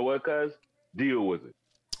man. you know what, cuz? Deal with it.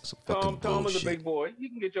 Some fucking Tom is bullshit. a big boy. He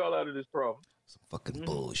can get y'all out of this problem. Some fucking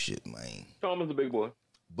bullshit, man. Tom is a big boy.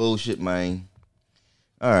 Bullshit, man.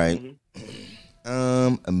 All right.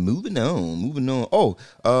 Moving on.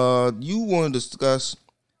 Oh, you want to discuss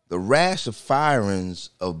the rash of firings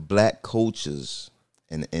of black coaches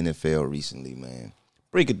in the NFL recently, man.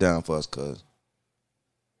 Break it down for us, cuz.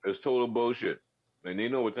 It's total bullshit. And they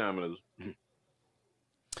know what time it is.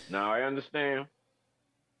 Now, I understand.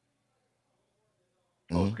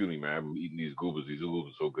 Oh, excuse me, man. I'm eating these goobers. These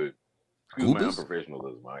goobers are so good. Excuse my Goobers?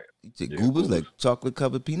 unprofessionalism. You take Yeah, goobers, goobers. like chocolate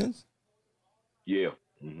covered peanuts? Yeah.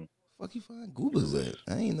 Mm-hmm. Fuck you find goobers at?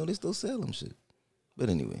 I ain't know they still sell them shit. But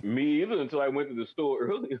anyway. Me either until I went to the store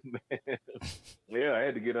earlier, man. Yeah, I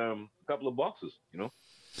had to get a couple of boxes, you know.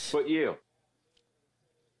 But yeah,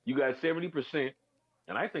 you got 70%,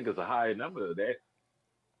 and I think it's a high number of that,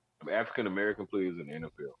 of African American players in the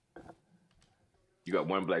NFL. You got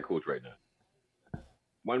one black coach right now.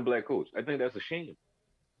 One black coach. I think that's a shame.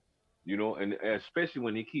 You know, and especially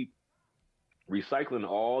when they keep recycling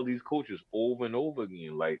all these coaches over and over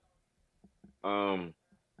again. Like,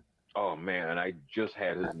 oh man, and I just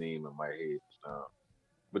had his name in my head.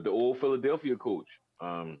 But the old Philadelphia coach,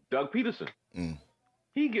 Doug Peterson,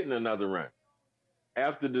 he getting another run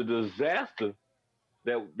after the disaster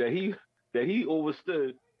that he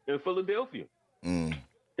overstood in Philadelphia.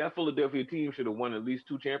 That Philadelphia team should have won at least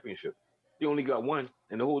 2 championships. They only got one,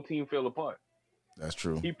 and the whole team fell apart. That's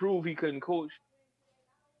true. He proved he couldn't coach,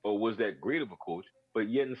 or was that great of a coach, but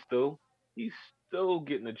yet and still, he's still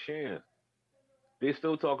getting a chance. They're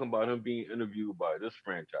still talking about him being interviewed by this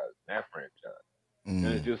franchise, that franchise. And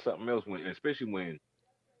it's just something else, especially when,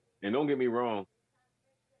 and don't get me wrong,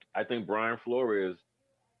 I think Brian Flores,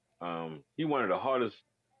 he one of the hardest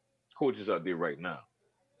coaches out there right now.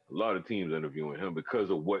 A lot of teams interviewing him because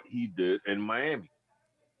of what he did in Miami.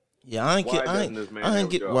 Yeah, I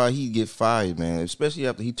ain't get why he get fired, man. Especially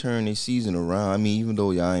after he turned his season around. I mean, even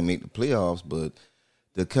though y'all ain't make the playoffs, but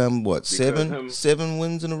to come seven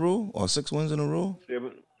wins in a row or 6 wins in a row?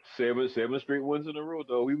 Seven straight wins in a row,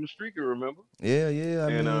 though. We was streaking, remember? Yeah. I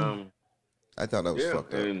mean, I thought that was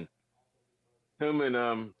fucked up. And him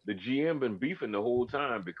and the GM been beefing the whole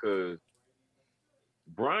time because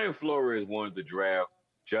Brian Flores wanted to draft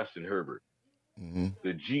Justin Herbert.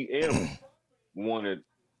 The GM wanted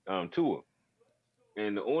Tua,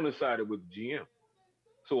 and the owner sided with the GM.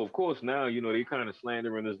 So of course now they kind of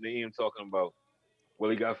slandering his name, talking about,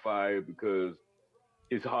 well, he got fired because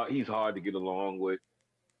he's hard to get along with,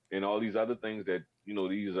 and all these other things that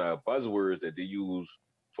these are buzzwords that they use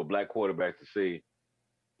for black quarterbacks to say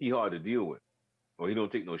he hard to deal with, or he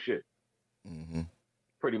don't take no shit.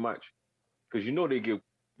 Pretty much, because they give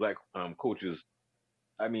black coaches,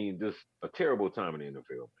 I mean, just a terrible time in the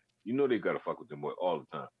NFL. They gotta fuck with them all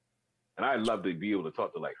the time. And I'd love to be able to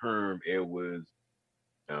talk to like Herm Edwards,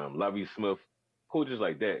 Lovie Smith, coaches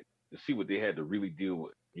like that, to see what they had to really deal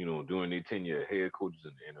with, during their tenure as head coaches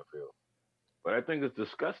in the NFL. But I think it's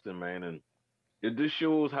disgusting, man. And it just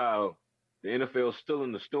shows how the NFL is still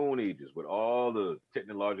in the Stone Ages with all the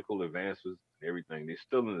technological advances and everything. They're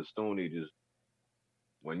still in the Stone Ages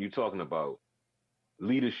when you're talking about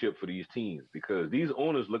leadership for these teams because these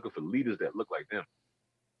owners looking for leaders that look like them.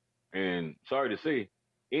 And sorry to say,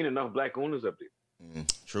 ain't enough black owners up there.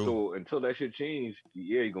 True. So until that shit change,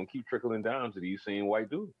 yeah, you're gonna keep trickling down to these same white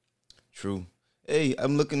dudes. True. Hey,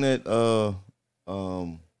 I'm looking at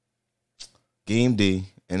game day,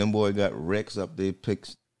 and them boy got Rex up there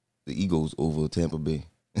picks the Eagles over Tampa Bay.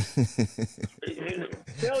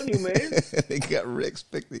 Telling you, man. They got Rex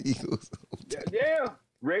pick the Eagles. Yeah.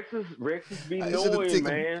 Rex is be knowing,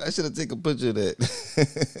 man. I should have taken a picture of that.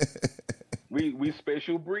 We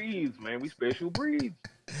special breeds, man. We special breeds.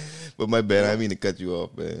 But my bad, I didn't mean to cut you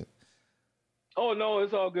off, man. Oh no,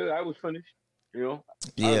 it's all good. I was finished. You know.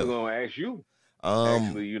 Yeah. I was gonna ask you.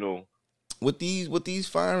 Actually, you know. With these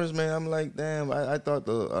firings, man, I'm like, damn. I thought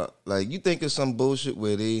you think it's some bullshit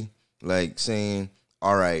where they like saying,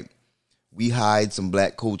 all right, we hired some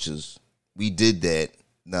black coaches. We did that.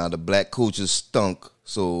 Now the black coaches stunk,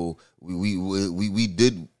 so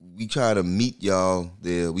we try to meet y'all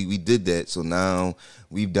there. We did that, so now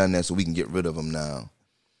we've done that, so we can get rid of them now.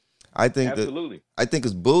 I think Absolutely. I think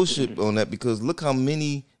it's bullshit on that because look how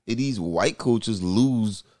many of these white coaches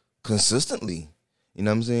lose consistently. You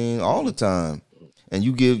know what I'm saying? All the time. And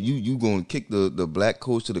you gonna kick the black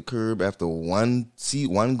coach to the curb after one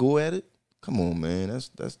go at it? Come on, man.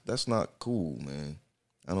 That's not cool, man.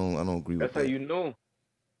 I don't agree with that. That's how you know.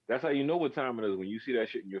 That's how you know what time it is when you see that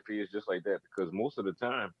shit in your face just like that. Because most of the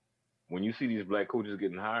time, when you see these black coaches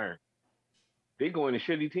getting hired, they go into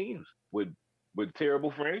shitty teams with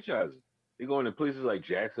terrible franchises. They go into places like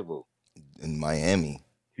Jacksonville, in Miami,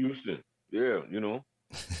 Houston. Yeah, you know.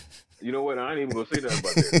 You know what? I ain't even gonna say that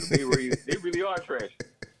about that. They really are trash.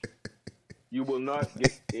 You will not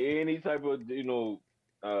get any type of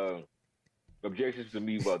objections to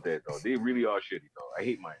me about that though. They really are shitty though. I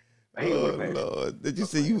hate Miami. I hate them. Lord. Did you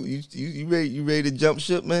say you ready to jump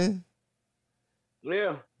ship, man?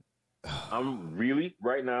 Yeah. I'm really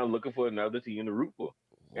right now looking for another team to root for.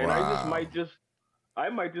 And Wow. I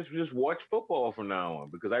might just watch football from now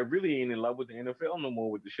on because I really ain't in love with the NFL no more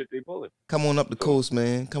with the shit they pulling. Come on up the coast,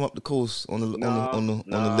 man. Come up the coast on the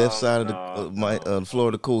left side of the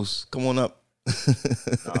Florida coast. Come on up.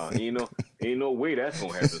 Nah, ain't no way that's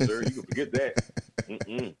gonna happen, sir. You can forget that.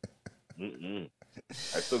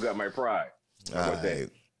 I still got my pride. How about that?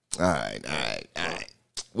 All right.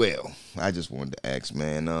 Well, I just wanted to ask,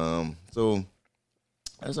 man. So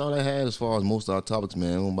that's all I had as far as most of our topics,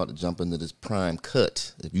 man. I'm about to jump into this prime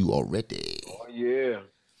cut. If you are ready. Oh yeah,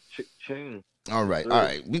 ching. All right.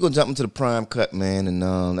 We're going to jump into the prime cut, man. And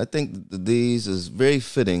I think these is very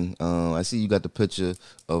fitting. I see you got the picture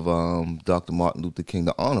of Dr. Martin Luther King,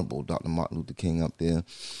 the Honorable Dr. Martin Luther King up there.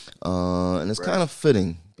 And it's kind of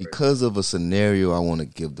fitting because of a scenario I want to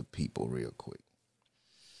give the people real quick.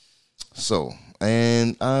 So,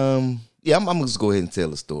 and I'm just go ahead and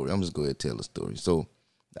tell the story. So,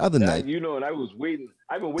 the other night. You know, and I was waiting.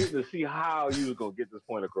 I've been waiting to see how you was going to get this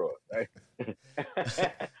point across. Right?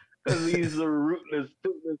 Because these are rootless,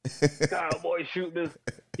 tootless cowboy shooters.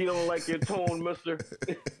 You don't like your tone, mister.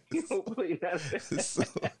 You don't play that.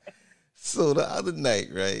 So the other night,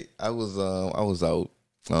 right? I was out.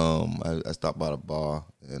 I stopped by the bar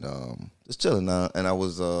and just chilling out. And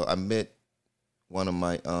I met one of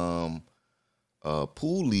my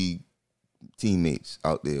pool league teammates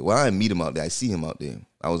out there. Well, I didn't meet him out there. I see him out there.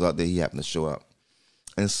 I was out there. He happened to show up.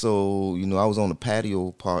 And so, you know, I was on the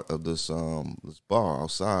patio part of this bar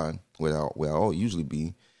outside where I usually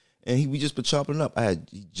be, and we just been chopping it up.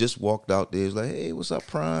 He just walked out there. He's like, "Hey, what's up,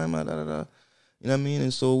 Prime?" You know what I mean?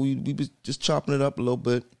 And so we was just chopping it up a little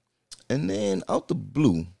bit, and then out the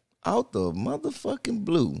motherfucking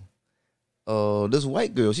blue, this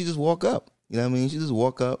white girl, she just walk up. You know what I mean? She just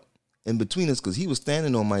walk up in between us because he was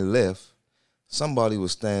standing on my left. Somebody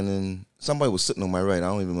was sitting on my right. I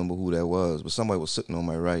don't even remember who that was, but somebody was sitting on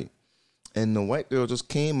my right. And the white girl just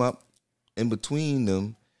came up in between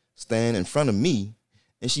them, stand in front of me,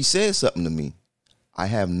 and she said something to me. I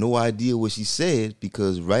have no idea what she said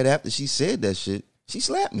because right after she said that shit, she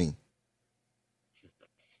slapped me.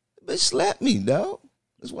 The bitch slapped me, dog.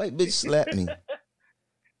 This white bitch slapped me.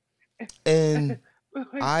 And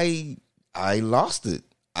I lost it.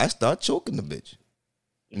 I start choking the bitch.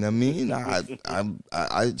 You know what I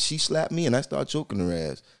mean? She slapped me and I started choking her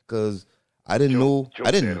ass because I didn't know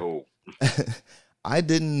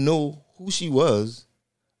who she was.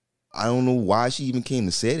 I don't know why she even came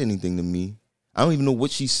and said anything to me. I don't even know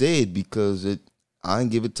what she said because I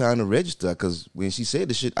didn't give it time to register because when she said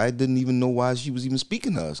the shit, I didn't even know why she was even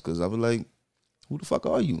speaking to us because I was like, who the fuck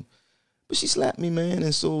are you? But she slapped me, man,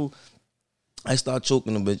 and so I started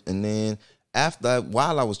choking a bitch, and then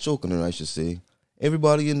while I was choking her, I should say,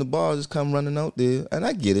 everybody in the bar just come running out there, and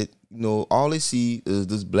I get it. You know, all they see is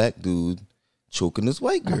this black dude choking this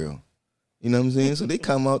white girl. You know what I'm saying? So they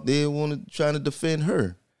come out there trying to defend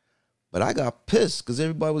her. But I got pissed because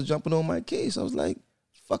everybody was jumping on my case. I was like,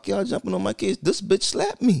 fuck y'all jumping on my case. This bitch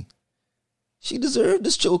slapped me. She deserved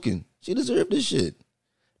this choking. She deserved this shit.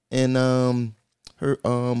 And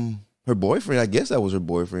her boyfriend, I guess that was her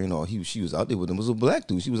boyfriend, or she was out there with him, was a black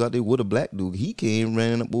dude. She was out there with a black dude. He came,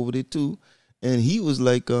 ran up over there too. And he was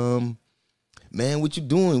like, man, what you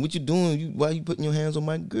doing? What you doing? Why you putting your hands on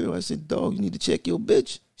my girl? I said, dog, you need to check your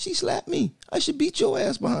bitch. She slapped me. I should beat your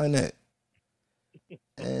ass behind that.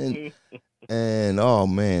 And oh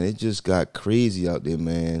man, it just got crazy out there,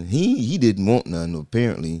 man. He didn't want none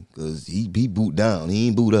apparently, because he boot down. He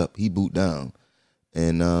ain't boot up. He boot down.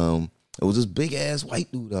 And it was this big ass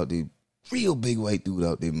white dude out there, real big white dude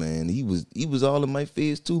out there, man. He was all in my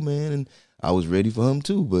face too, man, and I was ready for him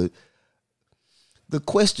too. But the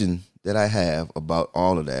question that I have about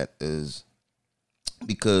all of that is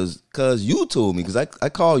because you told me, because I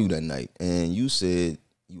called you that night and you said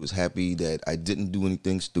you was happy that I didn't do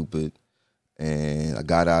anything stupid and I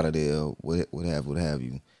got out of there, what have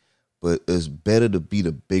you. But it's better to be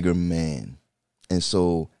the bigger man. And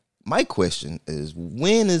so my question is,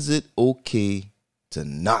 when is it okay to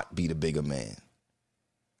not be the bigger man?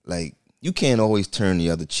 Like, you can't always turn the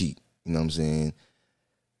other cheek. You know what I'm saying?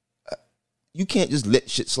 You can't just let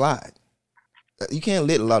shit slide. You can't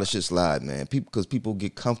let a lot of shit slide, man. Because people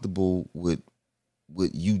get comfortable with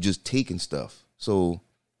you just taking stuff. So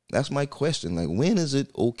that's my question. Like, when is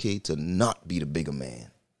it okay to not be the bigger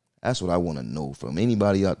man? That's what I want to know from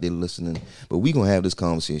anybody out there listening. But we're going to have this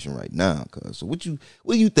conversation right now. So what do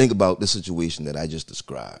you think about the situation that I just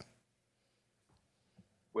described?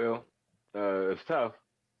 Well, it's tough.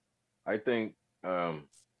 I think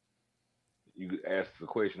you asked the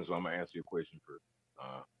question, so I'm going to answer your question first.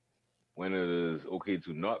 When it is okay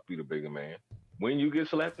to not be the bigger man? When you get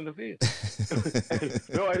slapped in the face.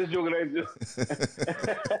 No, I just joking.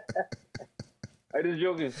 I just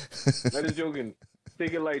joking.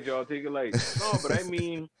 Take it light, y'all. Take it light. No, but I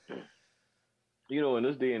mean, you know, in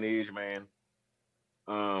this day and age, man,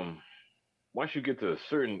 once you get to a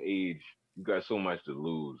certain age, you got so much to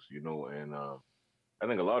lose, you know, and I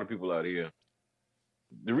think a lot of people out here,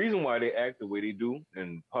 the reason why they act the way they do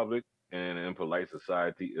in public and in polite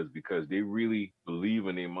society is because they really believe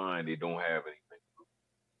in their mind they don't have anything.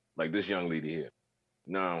 Like this young lady here.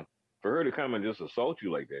 Now, for her to come and just assault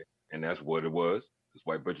you like that, and that's what it was. This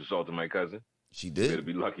white bitch assaulted my cousin. She did. Better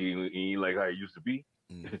be lucky he ain't like how he used to be.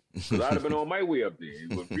 Because I'd have been on my way up there.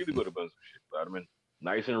 It would really would have been some shit. I'd have been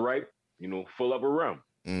nice and ripe, you know, full up around.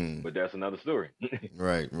 But that's another story.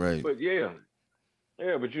 Right. But yeah,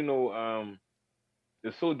 but you know,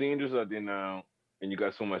 it's so dangerous out there now, and you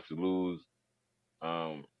got so much to lose.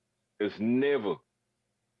 It's never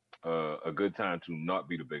a good time to not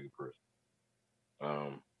be the bigger person.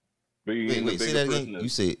 Wait, say that again. You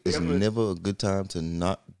say it's never a good time to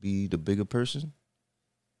not be the bigger person?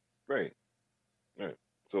 Right.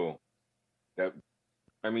 So that,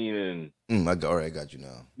 I mean, I got you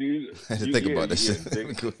now. I had to think about this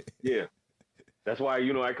shit. Yeah. That's why,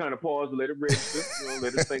 you know, I kind of paused, let it register, you know,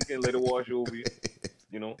 let it sink in, let it wash over you,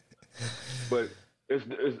 you know. But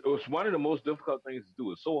it's one of the most difficult things to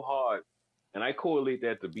do. It's so hard. And I correlate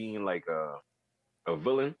that to being like a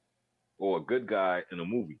villain or a good guy in a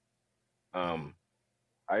movie.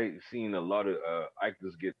 I seen a lot of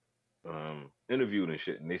actors get interviewed and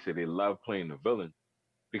shit, and they say they love playing the villain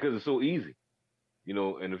because it's so easy, you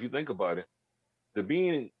know. And if you think about it,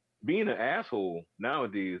 being an asshole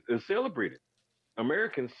nowadays is celebrated.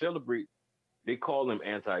 Americans celebrate. They call them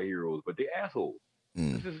anti-heroes, but they're assholes.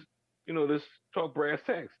 This is, you know, this talk brass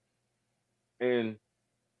tacks, and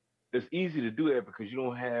it's easy to do that because you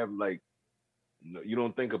don't have you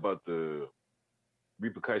don't think about the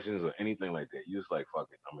repercussions or anything like that. You're just like, fuck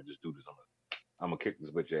it, I'm gonna just do this. I'm gonna kick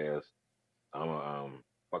this bitch ass. I'm gonna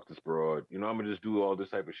fuck this broad. You know, I'm gonna just do all this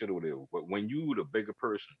type of shit or whatever. But when you the bigger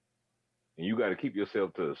person and you got to keep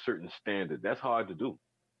yourself to a certain standard, that's hard to do,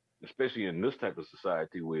 especially in this type of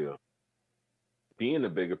society where being the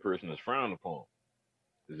bigger person is frowned upon.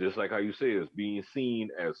 It's just like how you say it's being seen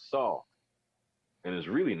as soft, and it's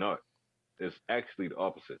really not. It's actually the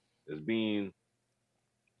opposite. It's being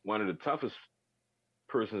one of the toughest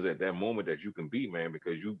persons at that moment that you can be, man,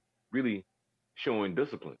 because you really showing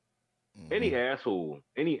discipline. Any asshole,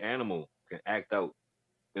 any animal can act out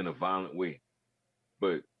in a violent way,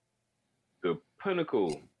 but the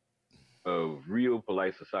pinnacle of real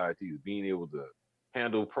polite society is being able to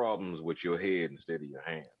handle problems with your head instead of your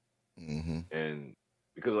hands. Mm-hmm. And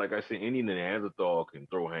because, like I said, any Neanderthal can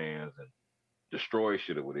throw hands and destroy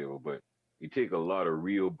shit or whatever, but it take a lot of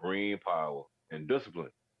real brain power and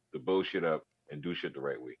discipline to blow shit up and do shit the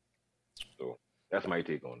right way. So that's my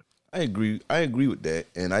take on it. I agree. I agree with that,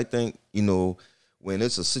 and I think when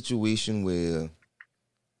it's a situation where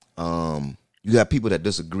you got people that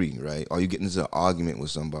disagree, right? Or you get into an argument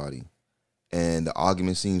with somebody, and the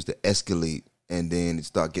argument seems to escalate, and then it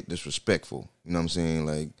start getting disrespectful. You know what I'm saying?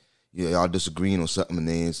 Like, yeah, y'all disagreeing on something, and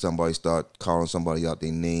then somebody start calling somebody out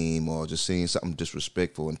their name or just saying something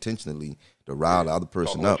disrespectful intentionally to rile the other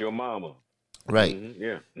person Talk about up. your mama. Right. Mm-hmm.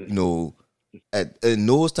 Yeah. In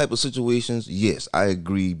those type of situations, yes, I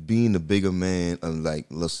agree. Being the bigger man, like,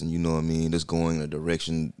 listen, you know what I mean? Let's go in a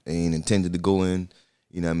direction they ain't intended to go in.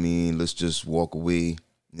 You know what I mean? Let's just walk away. You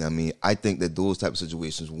know what I mean? I think that those type of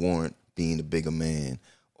situations warrant being the bigger man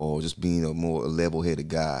or just being a more level-headed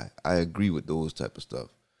guy. I agree with those type of stuff.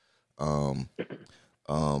 But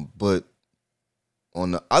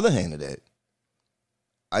on the other hand of that,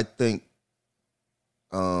 I think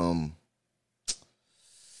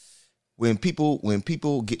when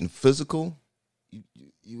people getting physical,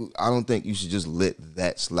 I don't think you should just let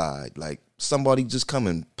that slide. Like, somebody just come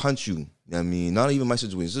and punch you. You know what I mean? Not even my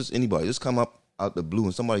situation, just anybody. Just come up out the blue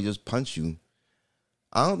and somebody just punch you.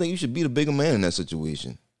 I don't think you should be the bigger man in that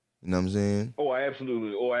situation. You know what I'm saying? I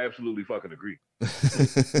absolutely fucking agree.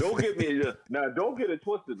 Don't get me now. Don't get it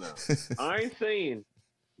twisted now. I ain't saying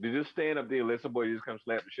to just stand up there and let somebody just come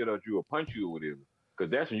slap the shit out you or punch you or whatever.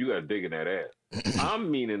 Because that's when you got to dig in that ass. I'm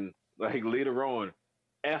meaning like later on,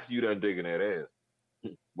 after you done digging that ass,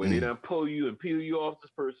 when they done pull you and peel you off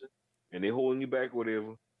this person, and they holding you back or whatever,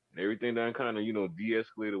 and everything done kind of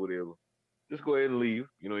de-escalate or whatever. Just go ahead and leave.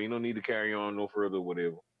 You don't need to carry on no further or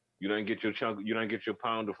whatever. You don't get your chunk. You don't get your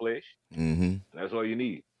pound of flesh. Mm-hmm. That's all you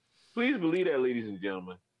need. Please believe that, ladies and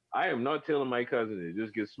gentlemen. I am not telling my cousin to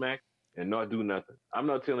just get smacked and not do nothing. I'm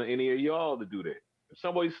not telling any of y'all to do that. If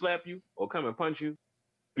somebody slap you or come and punch you,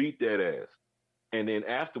 beat that ass. And then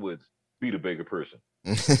afterwards, be the bigger person.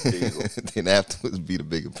 There you go. Then afterwards, be the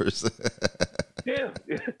bigger person. Yeah.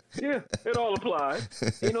 It all applies.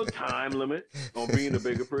 Ain't no time limit on being the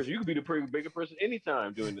bigger person. You can be the bigger person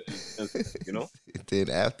anytime during the incident, Then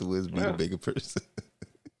afterwards, be the bigger person.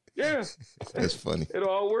 Yeah. That's funny. It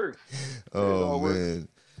all works. Oh,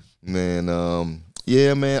 man.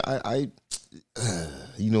 Yeah, man. I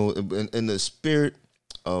in the spirit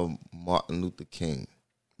of Martin Luther King,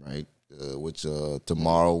 right? Which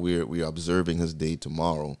tomorrow we're observing his day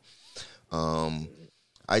tomorrow.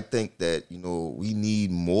 I think that we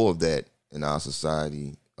need more of that in our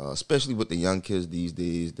society, especially with the young kids these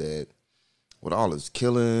days. That with all this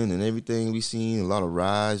killing and everything we seen, a lot of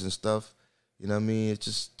riots and stuff. You know what I mean?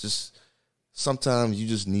 It's just sometimes you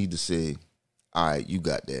just need to say, "All right, you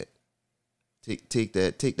got that. Take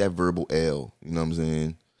that verbal L." You know what I'm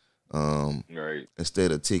saying? Right.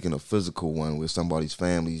 Instead of taking a physical one where somebody's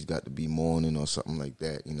family's got to be mourning or something like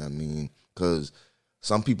that. You know what I mean? Because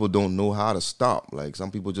some people don't know how to stop. Like,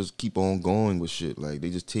 some people just keep on going with shit. Like, they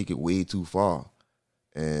just take it way too far.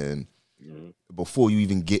 And before you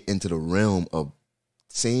even get into the realm of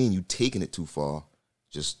saying you taking it too far,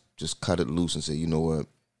 just cut it loose and say, you know what?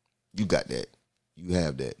 You got that. You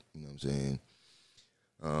have that. You know what I'm saying?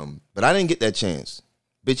 But I didn't get that chance.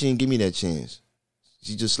 Bitch didn't give me that chance.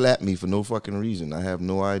 She just slapped me for no fucking reason. I have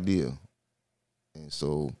no idea. And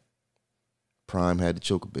so Prime had to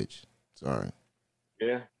choke a bitch. Sorry.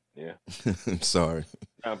 Yeah. I'm sorry.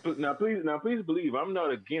 Now, please believe I'm not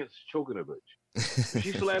against choking a bitch. If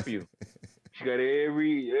she slap you, she got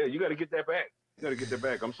you got to get that back. You got to get that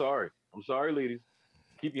back. I'm sorry, ladies.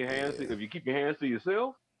 Keep your hands. If you keep your hands to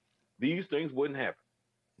yourself, these things wouldn't happen.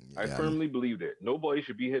 Yeah. I firmly believe that nobody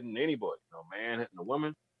should be hitting anybody. No man hitting a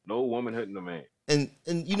woman. No woman hitting a man. And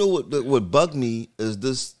you know what bugged me is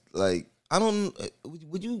this, like, I don't,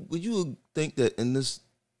 would you think that in this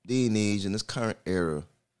day and age, in this current era,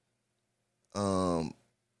 no,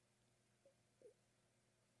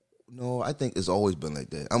 I think it's always been like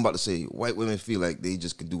that. I'm about to say white women feel like they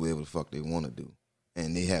just can do whatever the fuck they want to do,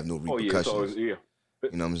 and they have no repercussions. Oh, yeah,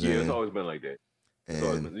 you know what I'm saying? Yeah, it's always been like that.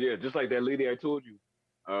 Yeah, just like that lady I told you,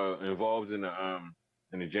 involved in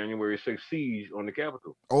the January 6th siege on the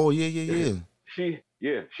Capitol. Oh yeah. She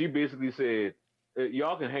basically said,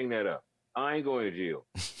 y'all can hang that up. I ain't going to jail.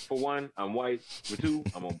 For one, I'm white. For two,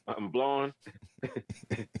 I'm blonde.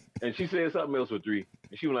 And she said something else for three.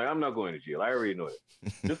 And she was like, I'm not going to jail. I already know it.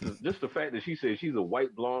 Just the fact that she said she's a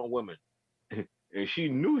white blonde woman and she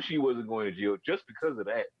knew she wasn't going to jail just because of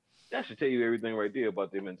that. That should tell you everything right there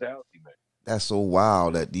about their mentality, man. that's so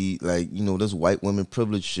wild that this white women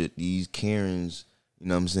privilege shit, these Karens, you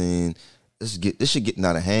know what I'm saying? This shit getting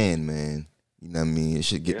out of hand, man. You know what I mean? It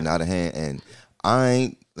shit getting out of hand, and I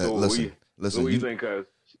ain't listen. So what you think?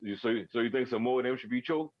 So you think some more of them should be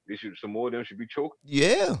choked? Some more of them should be choked?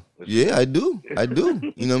 Yeah, I do.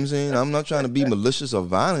 You know what I'm saying? I'm not trying to be malicious or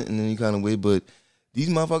violent in any kind of way, but these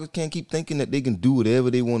motherfuckers can't keep thinking that they can do whatever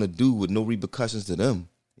they want to do with no repercussions to them.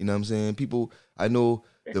 You know what I'm saying? People, I know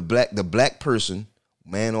the black person,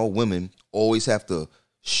 man or woman, always have to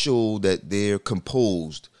show that they're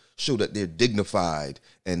composed, show that they're dignified,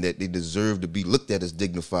 and that they deserve to be looked at as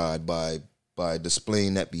dignified by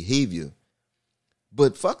displaying that behavior.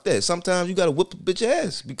 But fuck that. Sometimes you gotta whip a bitch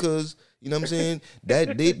ass because, you know what I'm saying,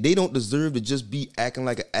 that they don't deserve to just be acting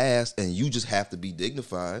like an ass, and you just have to be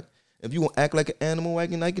dignified. If you want to act like an animal, I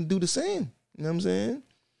can do the same. You know what I'm saying?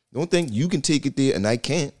 Don't think you can take it there and I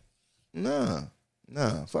can't. Nah,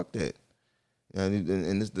 fuck that.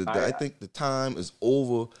 I think the time is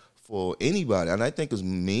over for anybody, and I think it's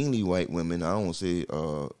mainly white women. I don't want to say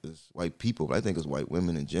it's white people, but I think it's white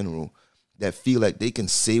women in general that feel like they can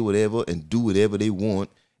say whatever and do whatever they want,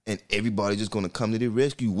 and everybody's just going to come to their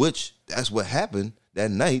rescue, which that's what happened that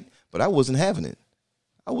night, but I wasn't having it.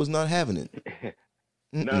 I was not having it.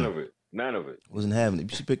 None of it. Wasn't having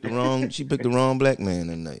it. She picked the wrong black man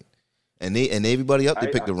that night. And everybody up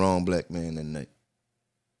there picked the wrong black man that night.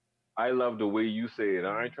 I love the way you say it.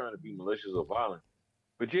 I ain't trying to be malicious or violent.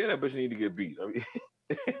 But yeah, that bitch need to get beat. I mean,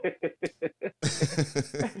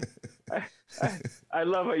 I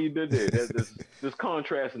love how you did that. This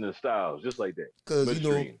contrast in the styles, just like that. Because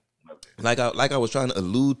like I was trying to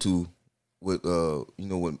allude to with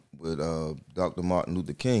Dr. Martin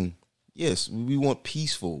Luther King. Yes, we want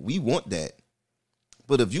peaceful. We want that.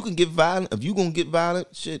 But if you can get violent, if you gonna get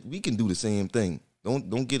violent, shit, we can do the same thing.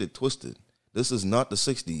 Don't get it twisted. This is not the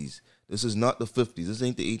 60s. This is not the 50s. This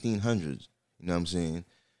ain't the 1800s. You know what I'm saying?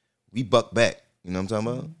 We buck back. You know what I'm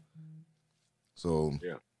talking about? So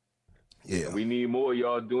yeah. We need more of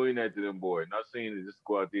y'all doing that to them boys. Not saying to just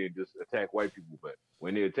go out there and just attack white people, but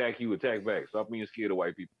when they attack you, attack back. Stop being scared of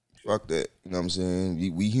white people. Fuck that. You know what I'm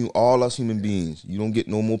saying? We all us human beings. You don't get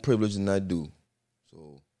no more privilege than I do.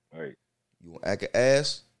 So right. You want to act an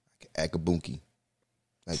ass? I can act a bunkie.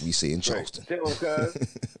 Like we say in Charleston. Right. Tell them,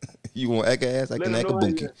 cuz. You want to act an ass? I can act a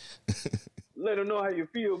bunkie. Let them know how you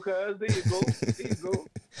feel, cuz. There you go.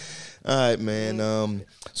 All right, man.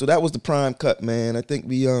 So that was the prime cut, man. I think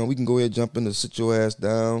we can go ahead and jump in to sit your ass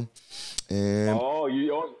down. And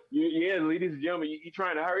yeah, ladies and gentlemen, you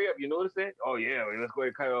trying to hurry up? You notice that? Oh yeah, let's go ahead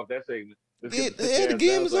and cut off that segment. The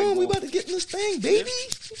game is on. We about to get in this thing, baby.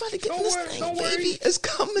 We about to get in this thing, baby. It's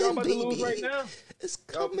coming, y'all about baby. To lose right now. It's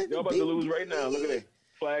coming, y'all about to lose right now. Look at that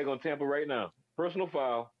flag on Tampa right now. Personal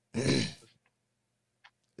foul.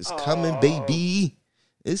 It's coming, baby.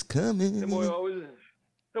 It's coming.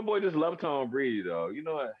 That boy just love Tom Brady, dog. You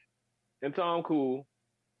know what? And Tom cool.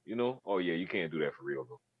 You know? Oh yeah, you can't do that for real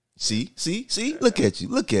though. See? Look at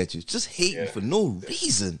you. Just hating for no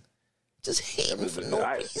reason. Just hating for no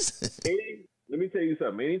reason. Let me tell you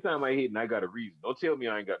something. Anytime I hate, and I got a reason. Don't tell me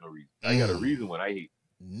I ain't got no reason. I got a reason when I hate.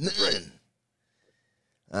 None.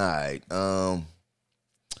 All right.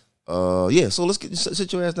 Yeah. So let's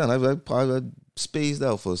sit your ass down. I spaced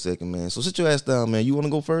out for a second, man. So sit your ass down, man. You want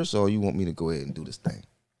to go first, or you want me to go ahead and do this thing?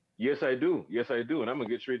 Yes, I do. And I'm gonna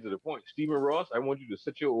get straight to the point. Stephen Ross, I want you to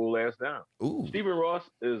sit your old ass down. Ooh. Stephen Ross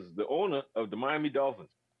is the owner of the Miami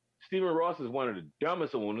Dolphins. Stephen Ross is one of the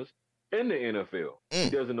dumbest owners in the NFL.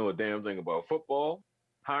 He doesn't know a damn thing about football,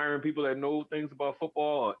 hiring people that know things about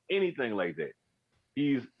football or anything like that.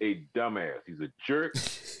 He's a dumbass. He's a jerk.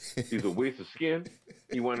 He's a waste of skin.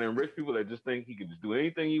 He one of them rich people that just think he can just do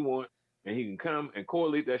anything he wants and he can come and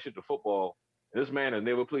correlate that shit to football. And this man has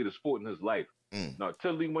never played a sport in his life. Not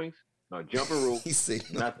tiddlywinks, not jumping rope,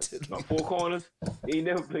 not four corners. He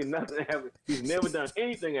never played nothing. He's never done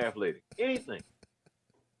anything athletic. Anything.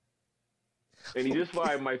 And he just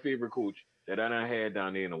fired my favorite coach that I done had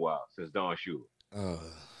down there in a while since Don Shula. Oh,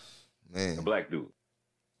 man. A black dude.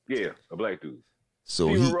 Yeah, a black dude. So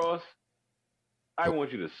Stephen Ross, I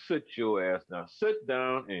want you to sit your ass down. Sit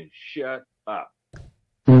down and shut up.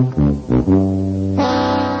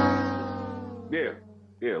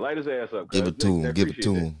 Yeah, light his ass up. Give it to him. Give it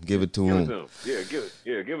to him. Yeah,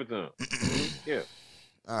 give it to him. Yeah.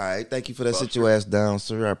 All right. Thank you for that. Sit your ass down,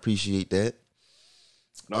 sir. I appreciate that.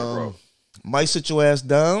 No problem. Might sit your ass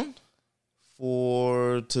down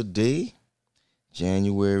for today,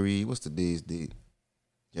 January. What's today's date?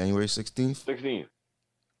 January 16th? 16th.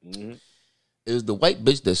 Mm-hmm. It was the white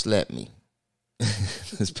bitch that slapped me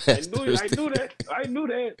this past Thursday. I knew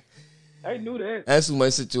that. I knew that. That's who might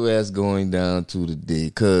sit your ass going down to today.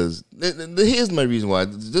 Because here's my reason why.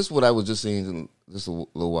 This is what I was just saying just a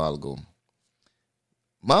little while ago.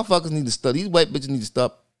 Motherfuckers need to stop. These white bitches need to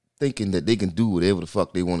stop thinking that they can do whatever the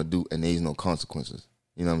fuck they want to do and there's no consequences.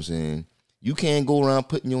 You know what I'm saying? You can't go around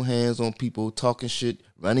putting your hands on people, talking shit,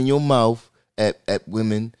 running your mouth at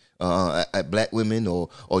women, at black women, or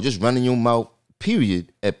just running your mouth,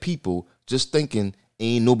 period, at people, just thinking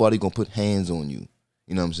ain't nobody gonna put hands on you.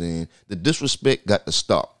 You know what I'm saying? The disrespect got to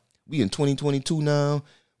stop. We in 2022 now.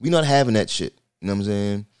 We not having that shit. You know what I'm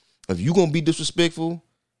saying? If you gonna be disrespectful,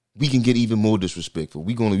 we can get even more disrespectful.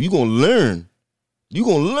 You gonna learn. You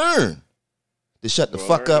gonna learn to shut the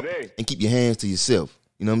fuck up and keep your hands to yourself.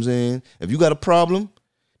 You know what I'm saying? If you got a problem,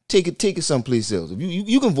 take it someplace else. If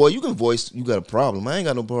you can voice you got a problem. I ain't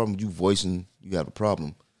got no problem with you voicing you got a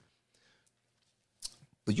problem.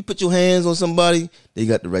 But you put your hands on somebody, they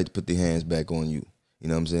got the right to put their hands back on you. You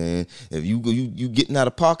know what I'm saying? If you getting out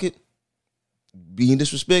of pocket, being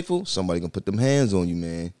disrespectful, somebody gonna put them hands on you,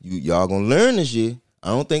 man. Y'all gonna learn this year. I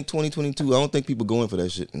don't think 2022. I don't think people going for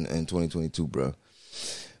that shit in 2022, bro.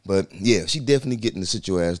 But yeah, she definitely getting to sit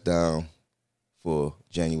your ass down for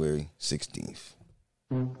January 16th.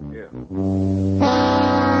 Yeah.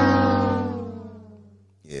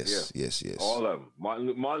 Yes. All of them.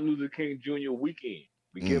 Martin Luther King Jr. weekend.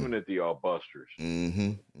 We giving it to y'all busters.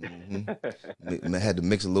 I had to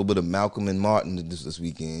mix a little bit of Malcolm and Martin this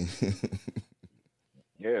weekend.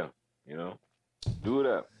 Yeah, do it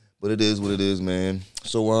up. But it is what it is, man.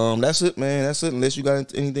 So that's it, man. That's it. Unless you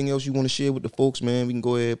got anything else you want to share with the folks, man, we can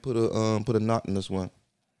go ahead and put a knot in this one.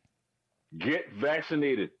 Get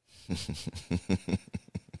vaccinated.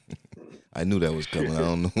 I knew that was coming. I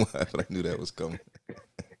don't know why, but I knew that was coming.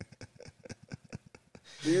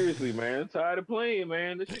 Seriously, man. I'm tired of playing,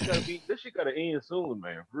 man. This shit gotta end soon,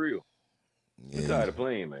 man. For real. Yeah, I'm tired of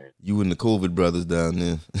playing, man. You and the COVID brothers down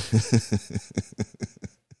there.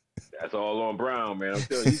 That's all on Brown, man. I'm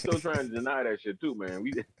telling you, he's still trying to deny that shit too, man.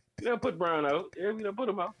 We done put Brown out. Yeah, we done put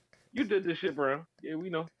him out. You did this shit, Brown. Yeah,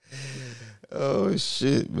 we know. Oh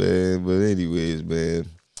shit, man. But anyways, man.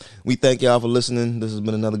 We thank y'all for listening. This has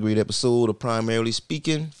been another great episode of Primarily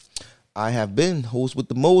Speaking. I have been host with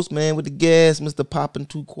the most, man, with the gas, Mr. Poppin'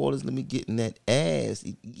 2 quarters. Let me get in that ass.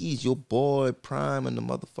 He's your boy, Prime, in the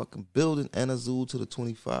motherfucking building. And Azul to the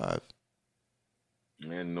 25.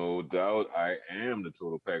 And no doubt, I am the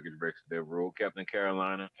total package Rex Devereaux, Captain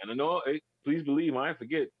Carolina. And I know, hey, please believe, I ain't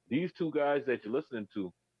forget, these two guys that you're listening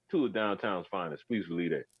to, two of downtown's finest. Please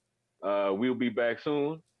believe that. We'll be back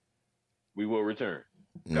soon. We will return.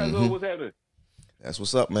 Guys, what's happening? That's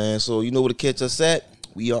what's up, man. So you know where to catch us at.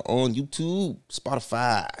 We are on YouTube,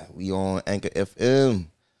 Spotify. We on Anchor FM,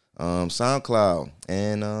 SoundCloud,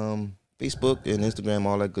 and Facebook and Instagram,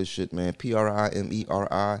 all that good shit, man. PRIMERILY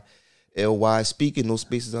speaking, no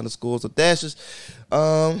spaces, underscores, or dashes.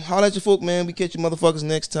 Holla at your folk, man. We catch you motherfuckers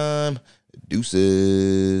next time.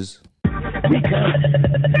 Deuces. We good.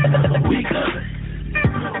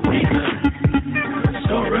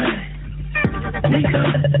 It's all right. We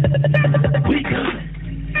good.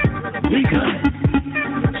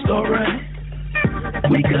 It's all right.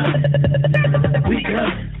 We good.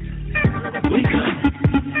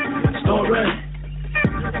 It's all right.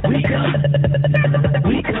 We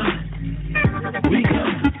good.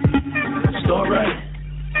 It's all right.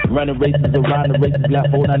 Running races around the races, got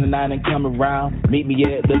 499 and come around. Meet me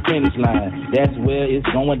at the finish line. That's where it's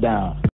going down.